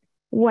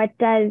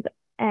does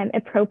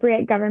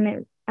appropriate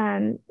government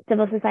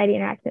civil society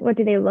interaction, what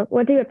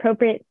do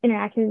appropriate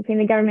interactions between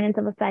the government and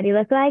civil society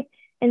look like,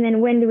 and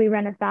then when do we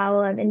run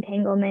afoul of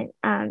entanglement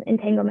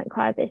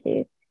clause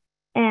issues.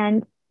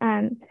 And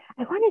I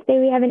want to say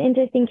we have an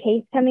interesting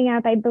case coming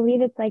up. I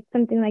believe it's like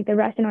something like the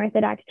Russian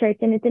Orthodox Church,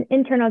 and it's an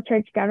internal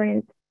church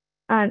governance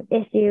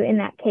issue in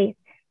that case.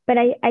 But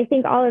I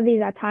think all of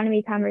these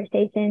autonomy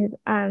conversations,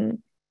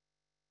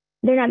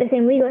 they're not the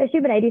same legal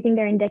issue, but I do think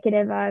they're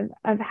indicative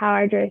of how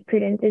our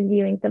jurisprudence is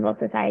viewing civil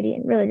society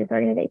and religious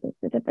organizations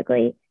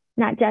specifically,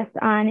 not just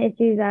on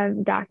issues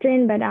of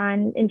doctrine, but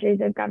on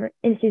issues of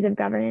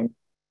governance.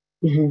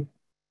 Mm-hmm.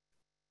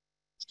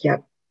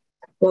 Yep.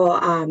 Well,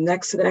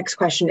 the next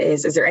question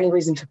is there any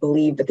reason to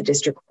believe that the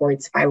district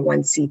court's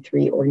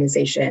 501c3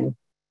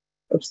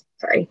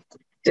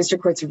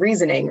 district court's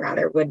reasoning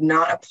would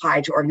not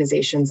apply to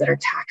organizations that are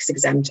tax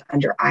exempt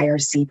under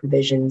IRC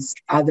provisions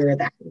other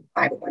than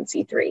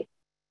 501c3?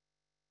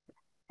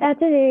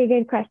 That's a very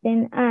good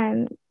question.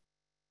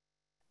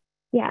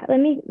 Yeah, let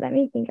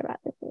me think about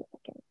this for a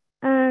second.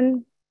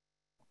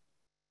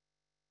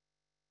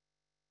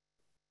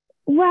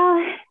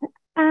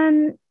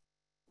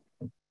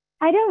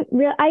 I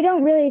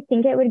don't really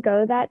think it would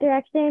go that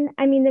direction.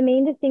 I mean, the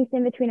main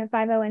distinction between a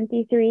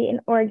 501c3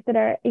 and orgs that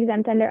are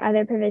exempt under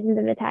other provisions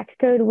of the tax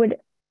code would,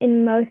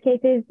 in most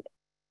cases,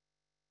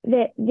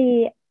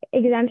 the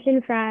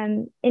exemption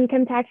from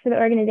income tax for the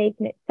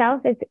organization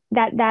itself is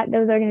that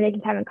those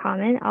organizations have in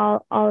common,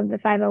 all of the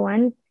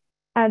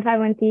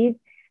 501cs.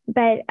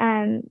 But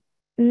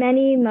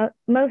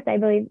most, I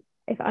believe,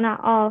 if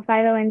not all,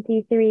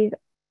 501c3s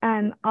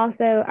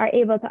also are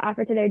able to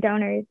offer to their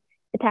donors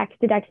a tax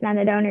deduction on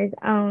the donor's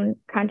own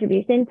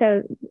contribution.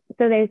 So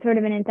there's sort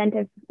of an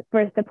incentive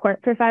for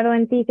support for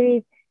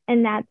 501c3s,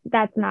 and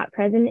that's not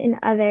present in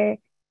other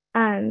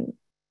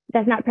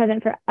that's not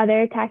present for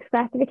other tax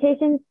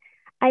classifications.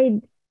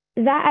 I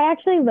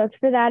actually looked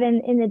for that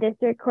in the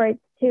district court's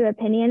two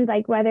opinions,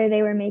 like whether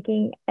they were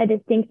making a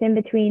distinction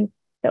between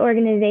the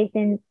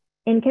organization's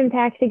income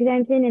tax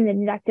exemption and the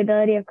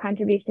deductibility of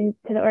contributions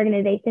to the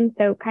organization.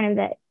 So kind of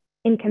the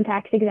income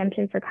tax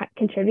exemption for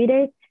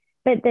contributors.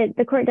 but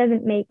the court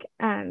doesn't make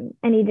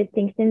any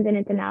distinctions in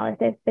its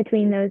analysis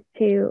between those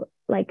two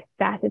like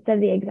facets of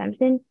the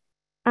exemption.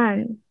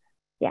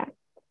 Yeah.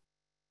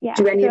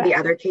 Do any of the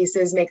other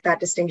cases make that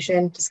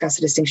distinction, discuss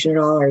a distinction at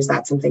all, or is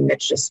that something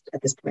that's just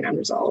at this point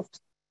unresolved?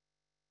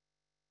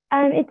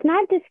 It's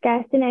not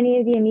discussed in any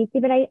of the amici,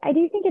 but I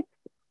do think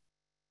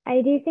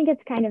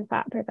it's kind of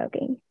thought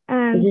provoking.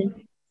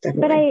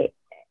 But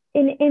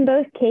in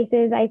both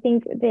cases, I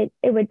think that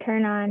it would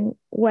turn on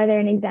whether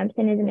an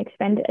exemption is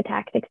a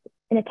tax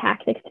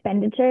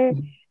expenditure,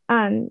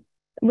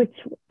 which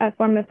a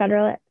form of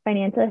federal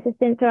financial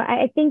assistance. So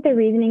I think the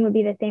reasoning would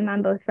be the same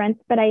on both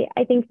fronts, but I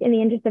think in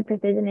the interest of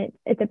precision,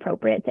 it's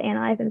appropriate to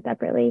analyze them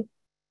separately,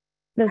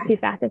 those two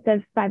facets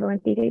of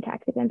 501c3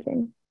 tax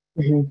exemption.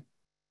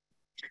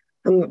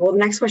 Well, the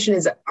next question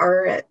is,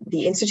 are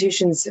the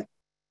institutions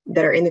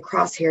that are in the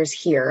crosshairs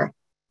here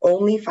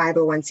only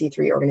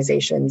 501c3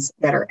 organizations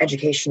that are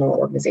educational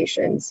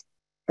organizations?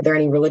 Are there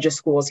any religious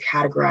schools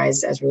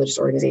categorized as religious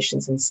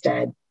organizations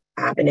instead?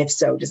 And if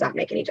so, does that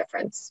make any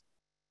difference?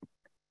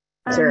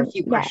 There are a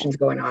few questions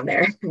going on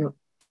there.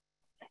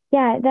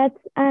 Yeah, that's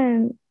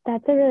a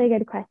really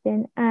good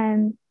question.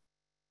 And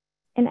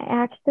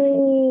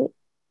actually,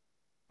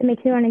 it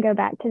makes me want to go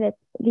back to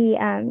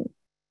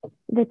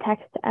the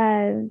text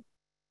of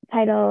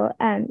Title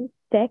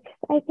 6,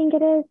 I think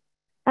it is.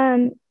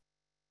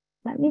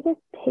 Let me just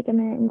take a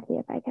minute and see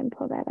if I can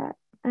pull that up.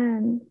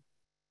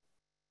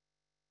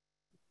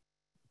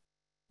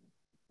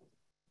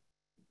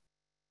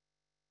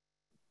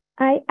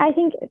 I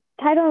think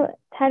Title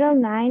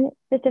 9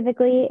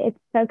 specifically, it's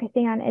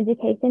focusing on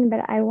education,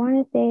 but I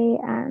want to say,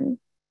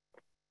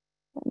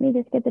 let me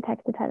just get the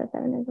text of Title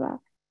 7 as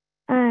well.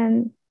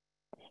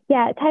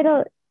 Yeah,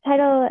 Title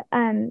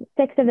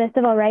 6 of the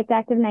Civil Rights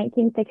Act of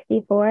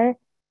 1964,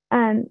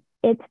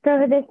 its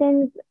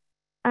prohibitions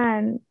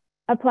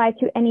apply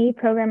to any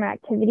program or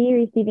activity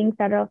receiving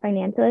federal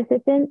financial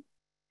assistance.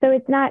 So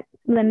it's not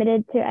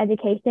limited to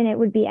education, it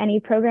would be any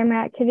program or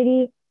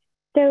activity.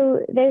 So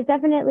there's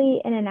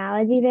definitely an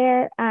analogy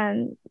there.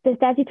 The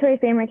statutory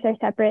frameworks are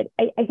separate.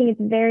 I think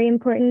it's very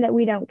important that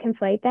we don't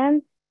conflate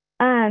them.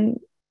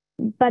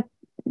 But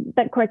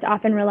courts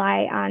often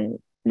rely on,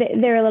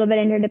 they're a little bit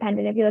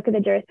interdependent. If you look at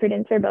the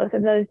jurisprudence for both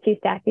of those two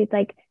statutes,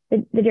 like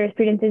the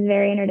jurisprudence is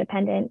very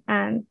interdependent.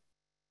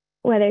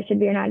 Whether it should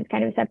be or not is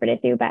kind of a separate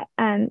issue. But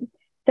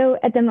so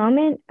at the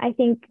moment, I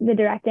think the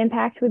direct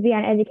impact would be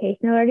on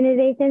educational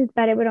organizations,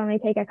 but it would only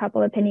take a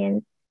couple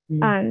opinions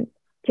to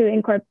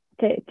incorporate,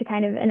 to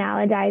kind of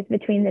analogize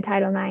between the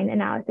Title 9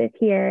 analysis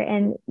here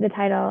and the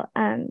Title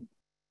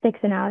 6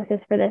 analysis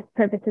for the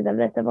purposes of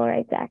the Civil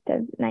Rights Act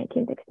of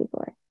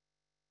 1964.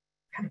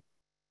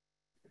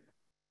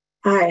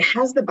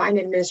 Has the Biden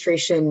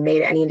administration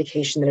made any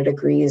indication that it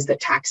agrees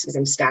that tax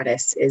exempt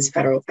status is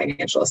federal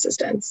financial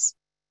assistance?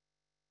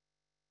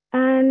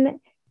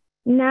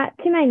 Not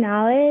to my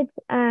knowledge.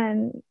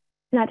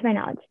 Not to my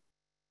knowledge.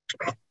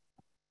 Okay.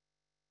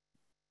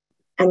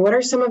 And what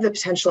are some of the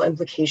potential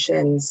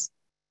implications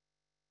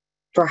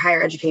for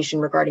higher education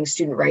regarding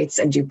student rights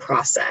and due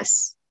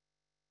process?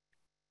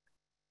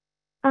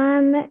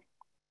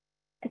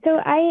 So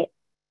I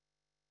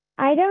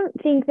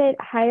don't think that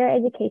higher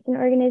education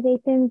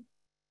organizations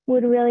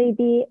would really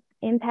be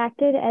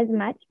impacted as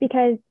much,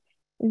 because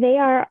they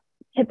are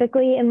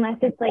typically, unless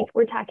it's like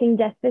we're talking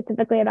just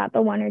specifically about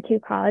the one or two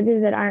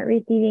colleges that aren't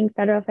receiving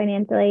federal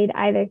financial aid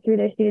either through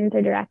their students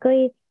or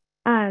directly,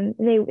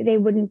 they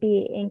wouldn't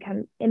be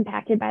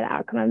impacted by the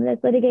outcome of this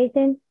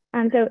litigation.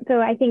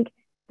 So I think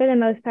for the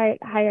most part,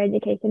 higher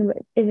education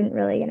isn't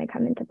really going to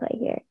come into play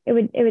here. It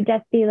would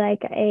just be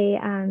like a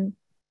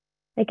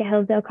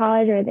Hillsdale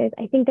College, or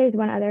I think there's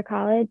one other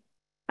college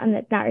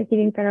that's not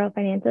receiving federal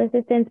financial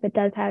assistance but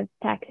does have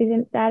tax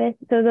exempt status.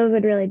 So those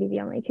would really be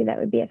the only two that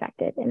would be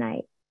affected. And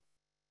I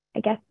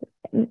guess,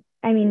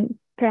 I mean,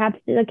 perhaps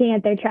looking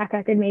at their track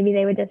record, maybe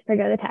they would just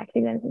forgo the tax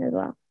exemption as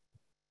well.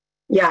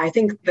 Yeah, I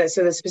think the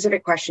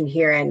specific question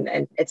here,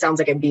 and it sounds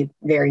like it'd be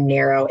very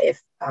narrow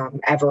if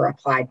ever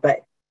applied,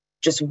 but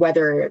just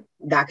whether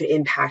that could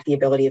impact the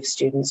ability of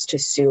students to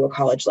sue a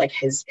college like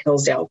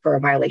Hillsdale for a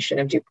violation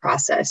of due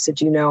process. So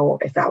do you know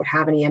if that would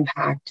have any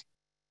impact?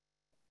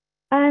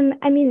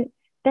 I mean,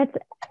 that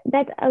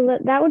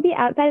would be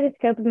outside of the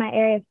scope of my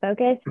area of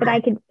focus, but I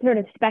could sort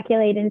of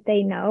speculate and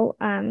say no.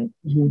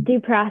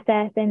 Due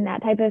process and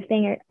that type of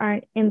thing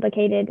aren't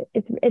implicated.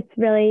 It's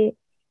really,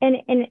 and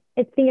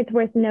I think it's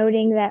worth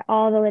noting that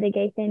all the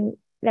litigation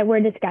that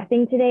we're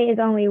discussing today is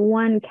only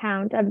one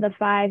count of the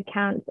 5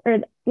 counts, or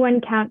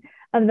one count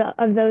of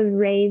those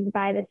raised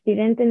by the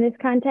students in this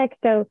context.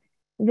 So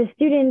the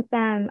students'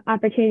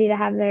 opportunity to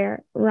have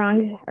their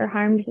wrongs or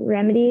harms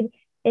remedied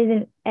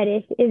isn't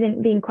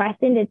being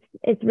questioned.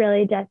 It's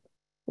really just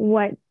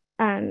what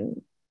are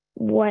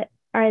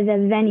the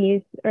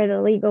venues or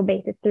the legal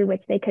basis through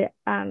which they could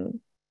kind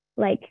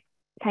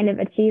of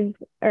achieve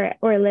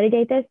or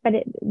litigate this, but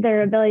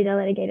their ability to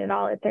litigate at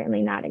all is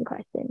certainly not in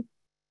question.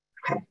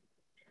 Okay.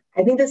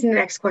 I think this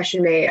next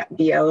question may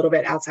be a little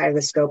bit outside of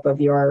the scope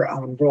of your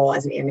role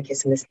as an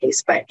amicus in this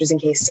case, but just in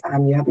case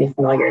you have any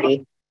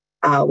familiarity,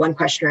 one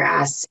questioner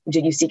asks,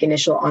 did you seek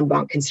initial en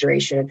banc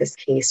consideration of this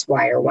case?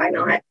 Why or why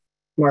not?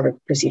 More of a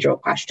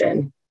procedural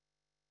question.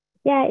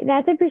 Yeah,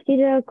 that's a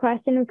procedural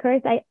question, of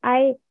course.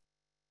 I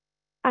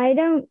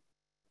don't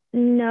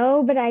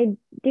know, but I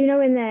do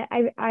know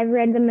I've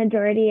read the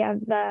majority of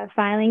the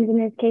filings in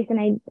this case,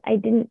 and I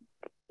didn't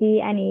see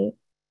any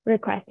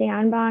requesting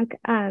en banc.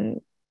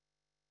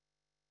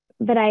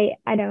 But I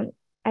don't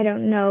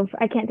know.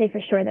 I can't say for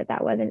sure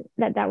that wasn't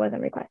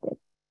requested.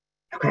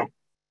 Okay.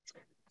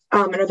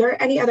 And are there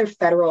any other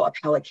federal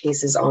appellate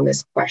cases on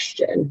this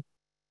question?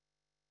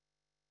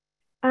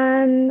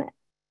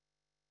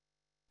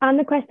 On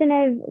the question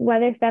of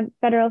whether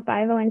federal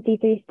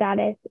 501c3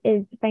 status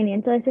is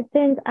financial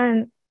assistance,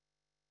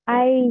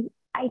 I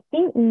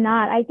think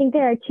not. I think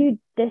there are two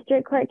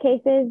district court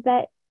cases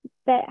that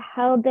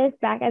held this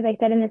back, as I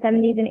said, in the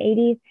 70s and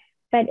 80s.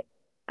 But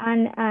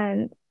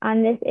on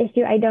this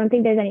issue, I don't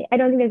think there's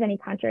any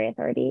contrary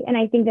authority, and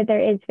I think that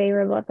there is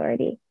favorable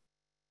authority.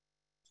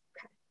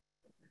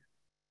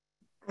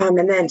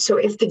 And then, so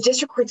if the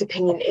district court's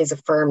opinion is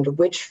affirmed,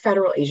 which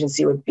federal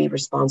agency would be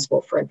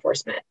responsible for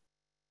enforcement?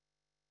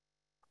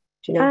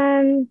 Do you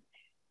know?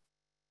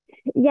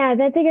 Yeah,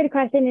 that's a good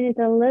question, and it's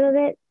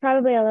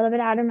probably a little bit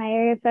out of my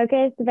area of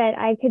focus, but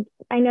I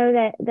know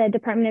that the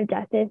Department of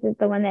Justice is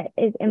the one that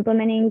is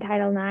implementing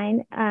Title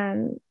IX.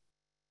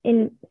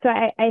 So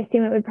I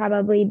assume it would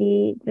probably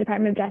be the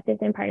Department of Justice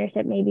in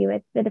partnership maybe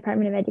with the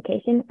Department of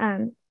Education.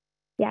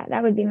 Yeah,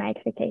 that would be my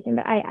expectation,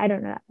 but I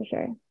don't know that for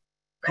sure.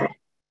 Okay.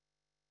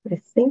 I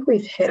think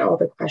we've hit all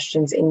the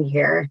questions in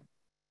here.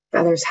 If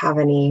others have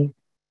any, you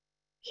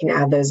can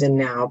add those in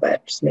now,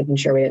 but just making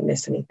sure we didn't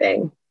miss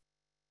anything.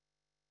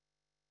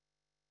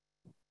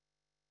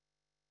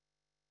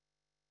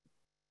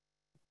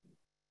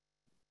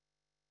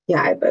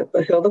 Yeah, but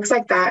it looks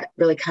like that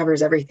really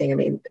covers everything. I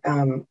mean,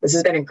 this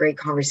has been a great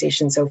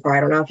conversation so far.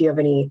 I don't know if you have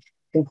any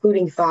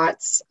concluding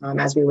thoughts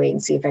as we wait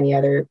and see if any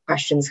other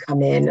questions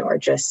come in, or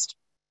just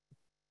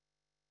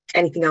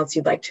anything else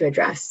you'd like to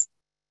address.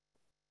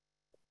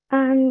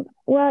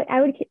 Well,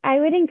 I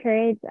would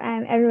encourage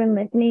everyone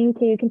listening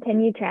to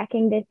continue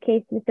tracking this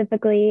case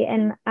specifically,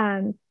 and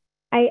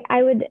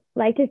I would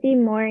like to see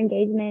more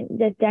engagement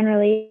just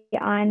generally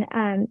on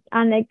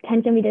the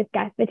tension we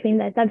discussed between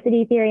the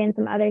subsidy theory and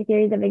some other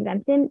theories of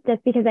exemption,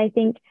 just because I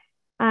think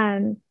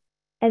as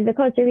the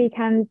culture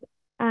becomes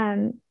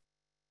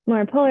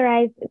more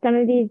polarized, some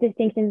of these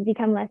distinctions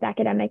become less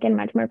academic and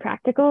much more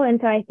practical.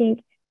 And so I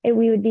think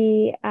we would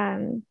be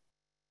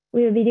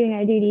doing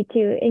our duty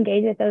to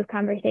engage with those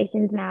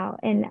conversations now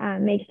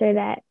and make sure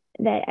that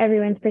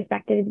everyone's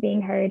perspective is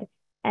being heard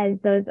as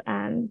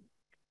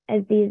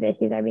these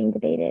issues are being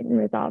debated and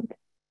resolved.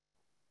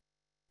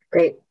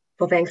 Great.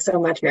 Well, thanks so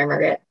much, Mary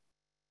Margaret.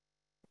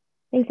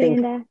 Thanks,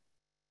 Amanda.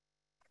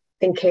 I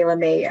think Kayla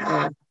may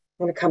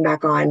want to come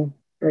back on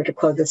or to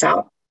close this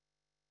out.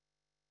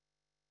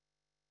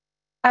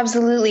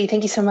 Absolutely.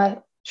 Thank you so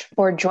much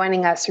for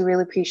joining us. We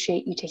really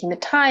appreciate you taking the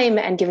time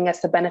and giving us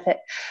the benefit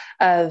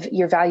of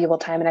your valuable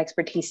time and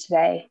expertise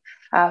today.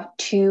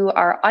 To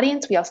our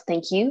audience, we also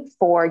thank you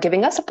for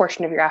giving us a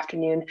portion of your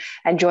afternoon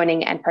and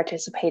joining and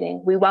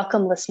participating. We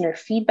welcome listener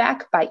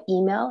feedback by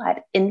email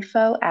at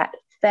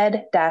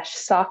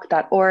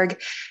info@fed-soc.org.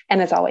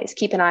 And as always,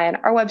 keep an eye on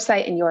our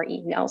website and your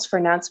emails for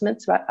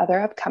announcements about other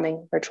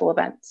upcoming virtual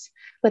events.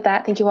 With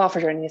that, thank you all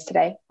for joining us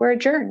today. We're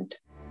adjourned.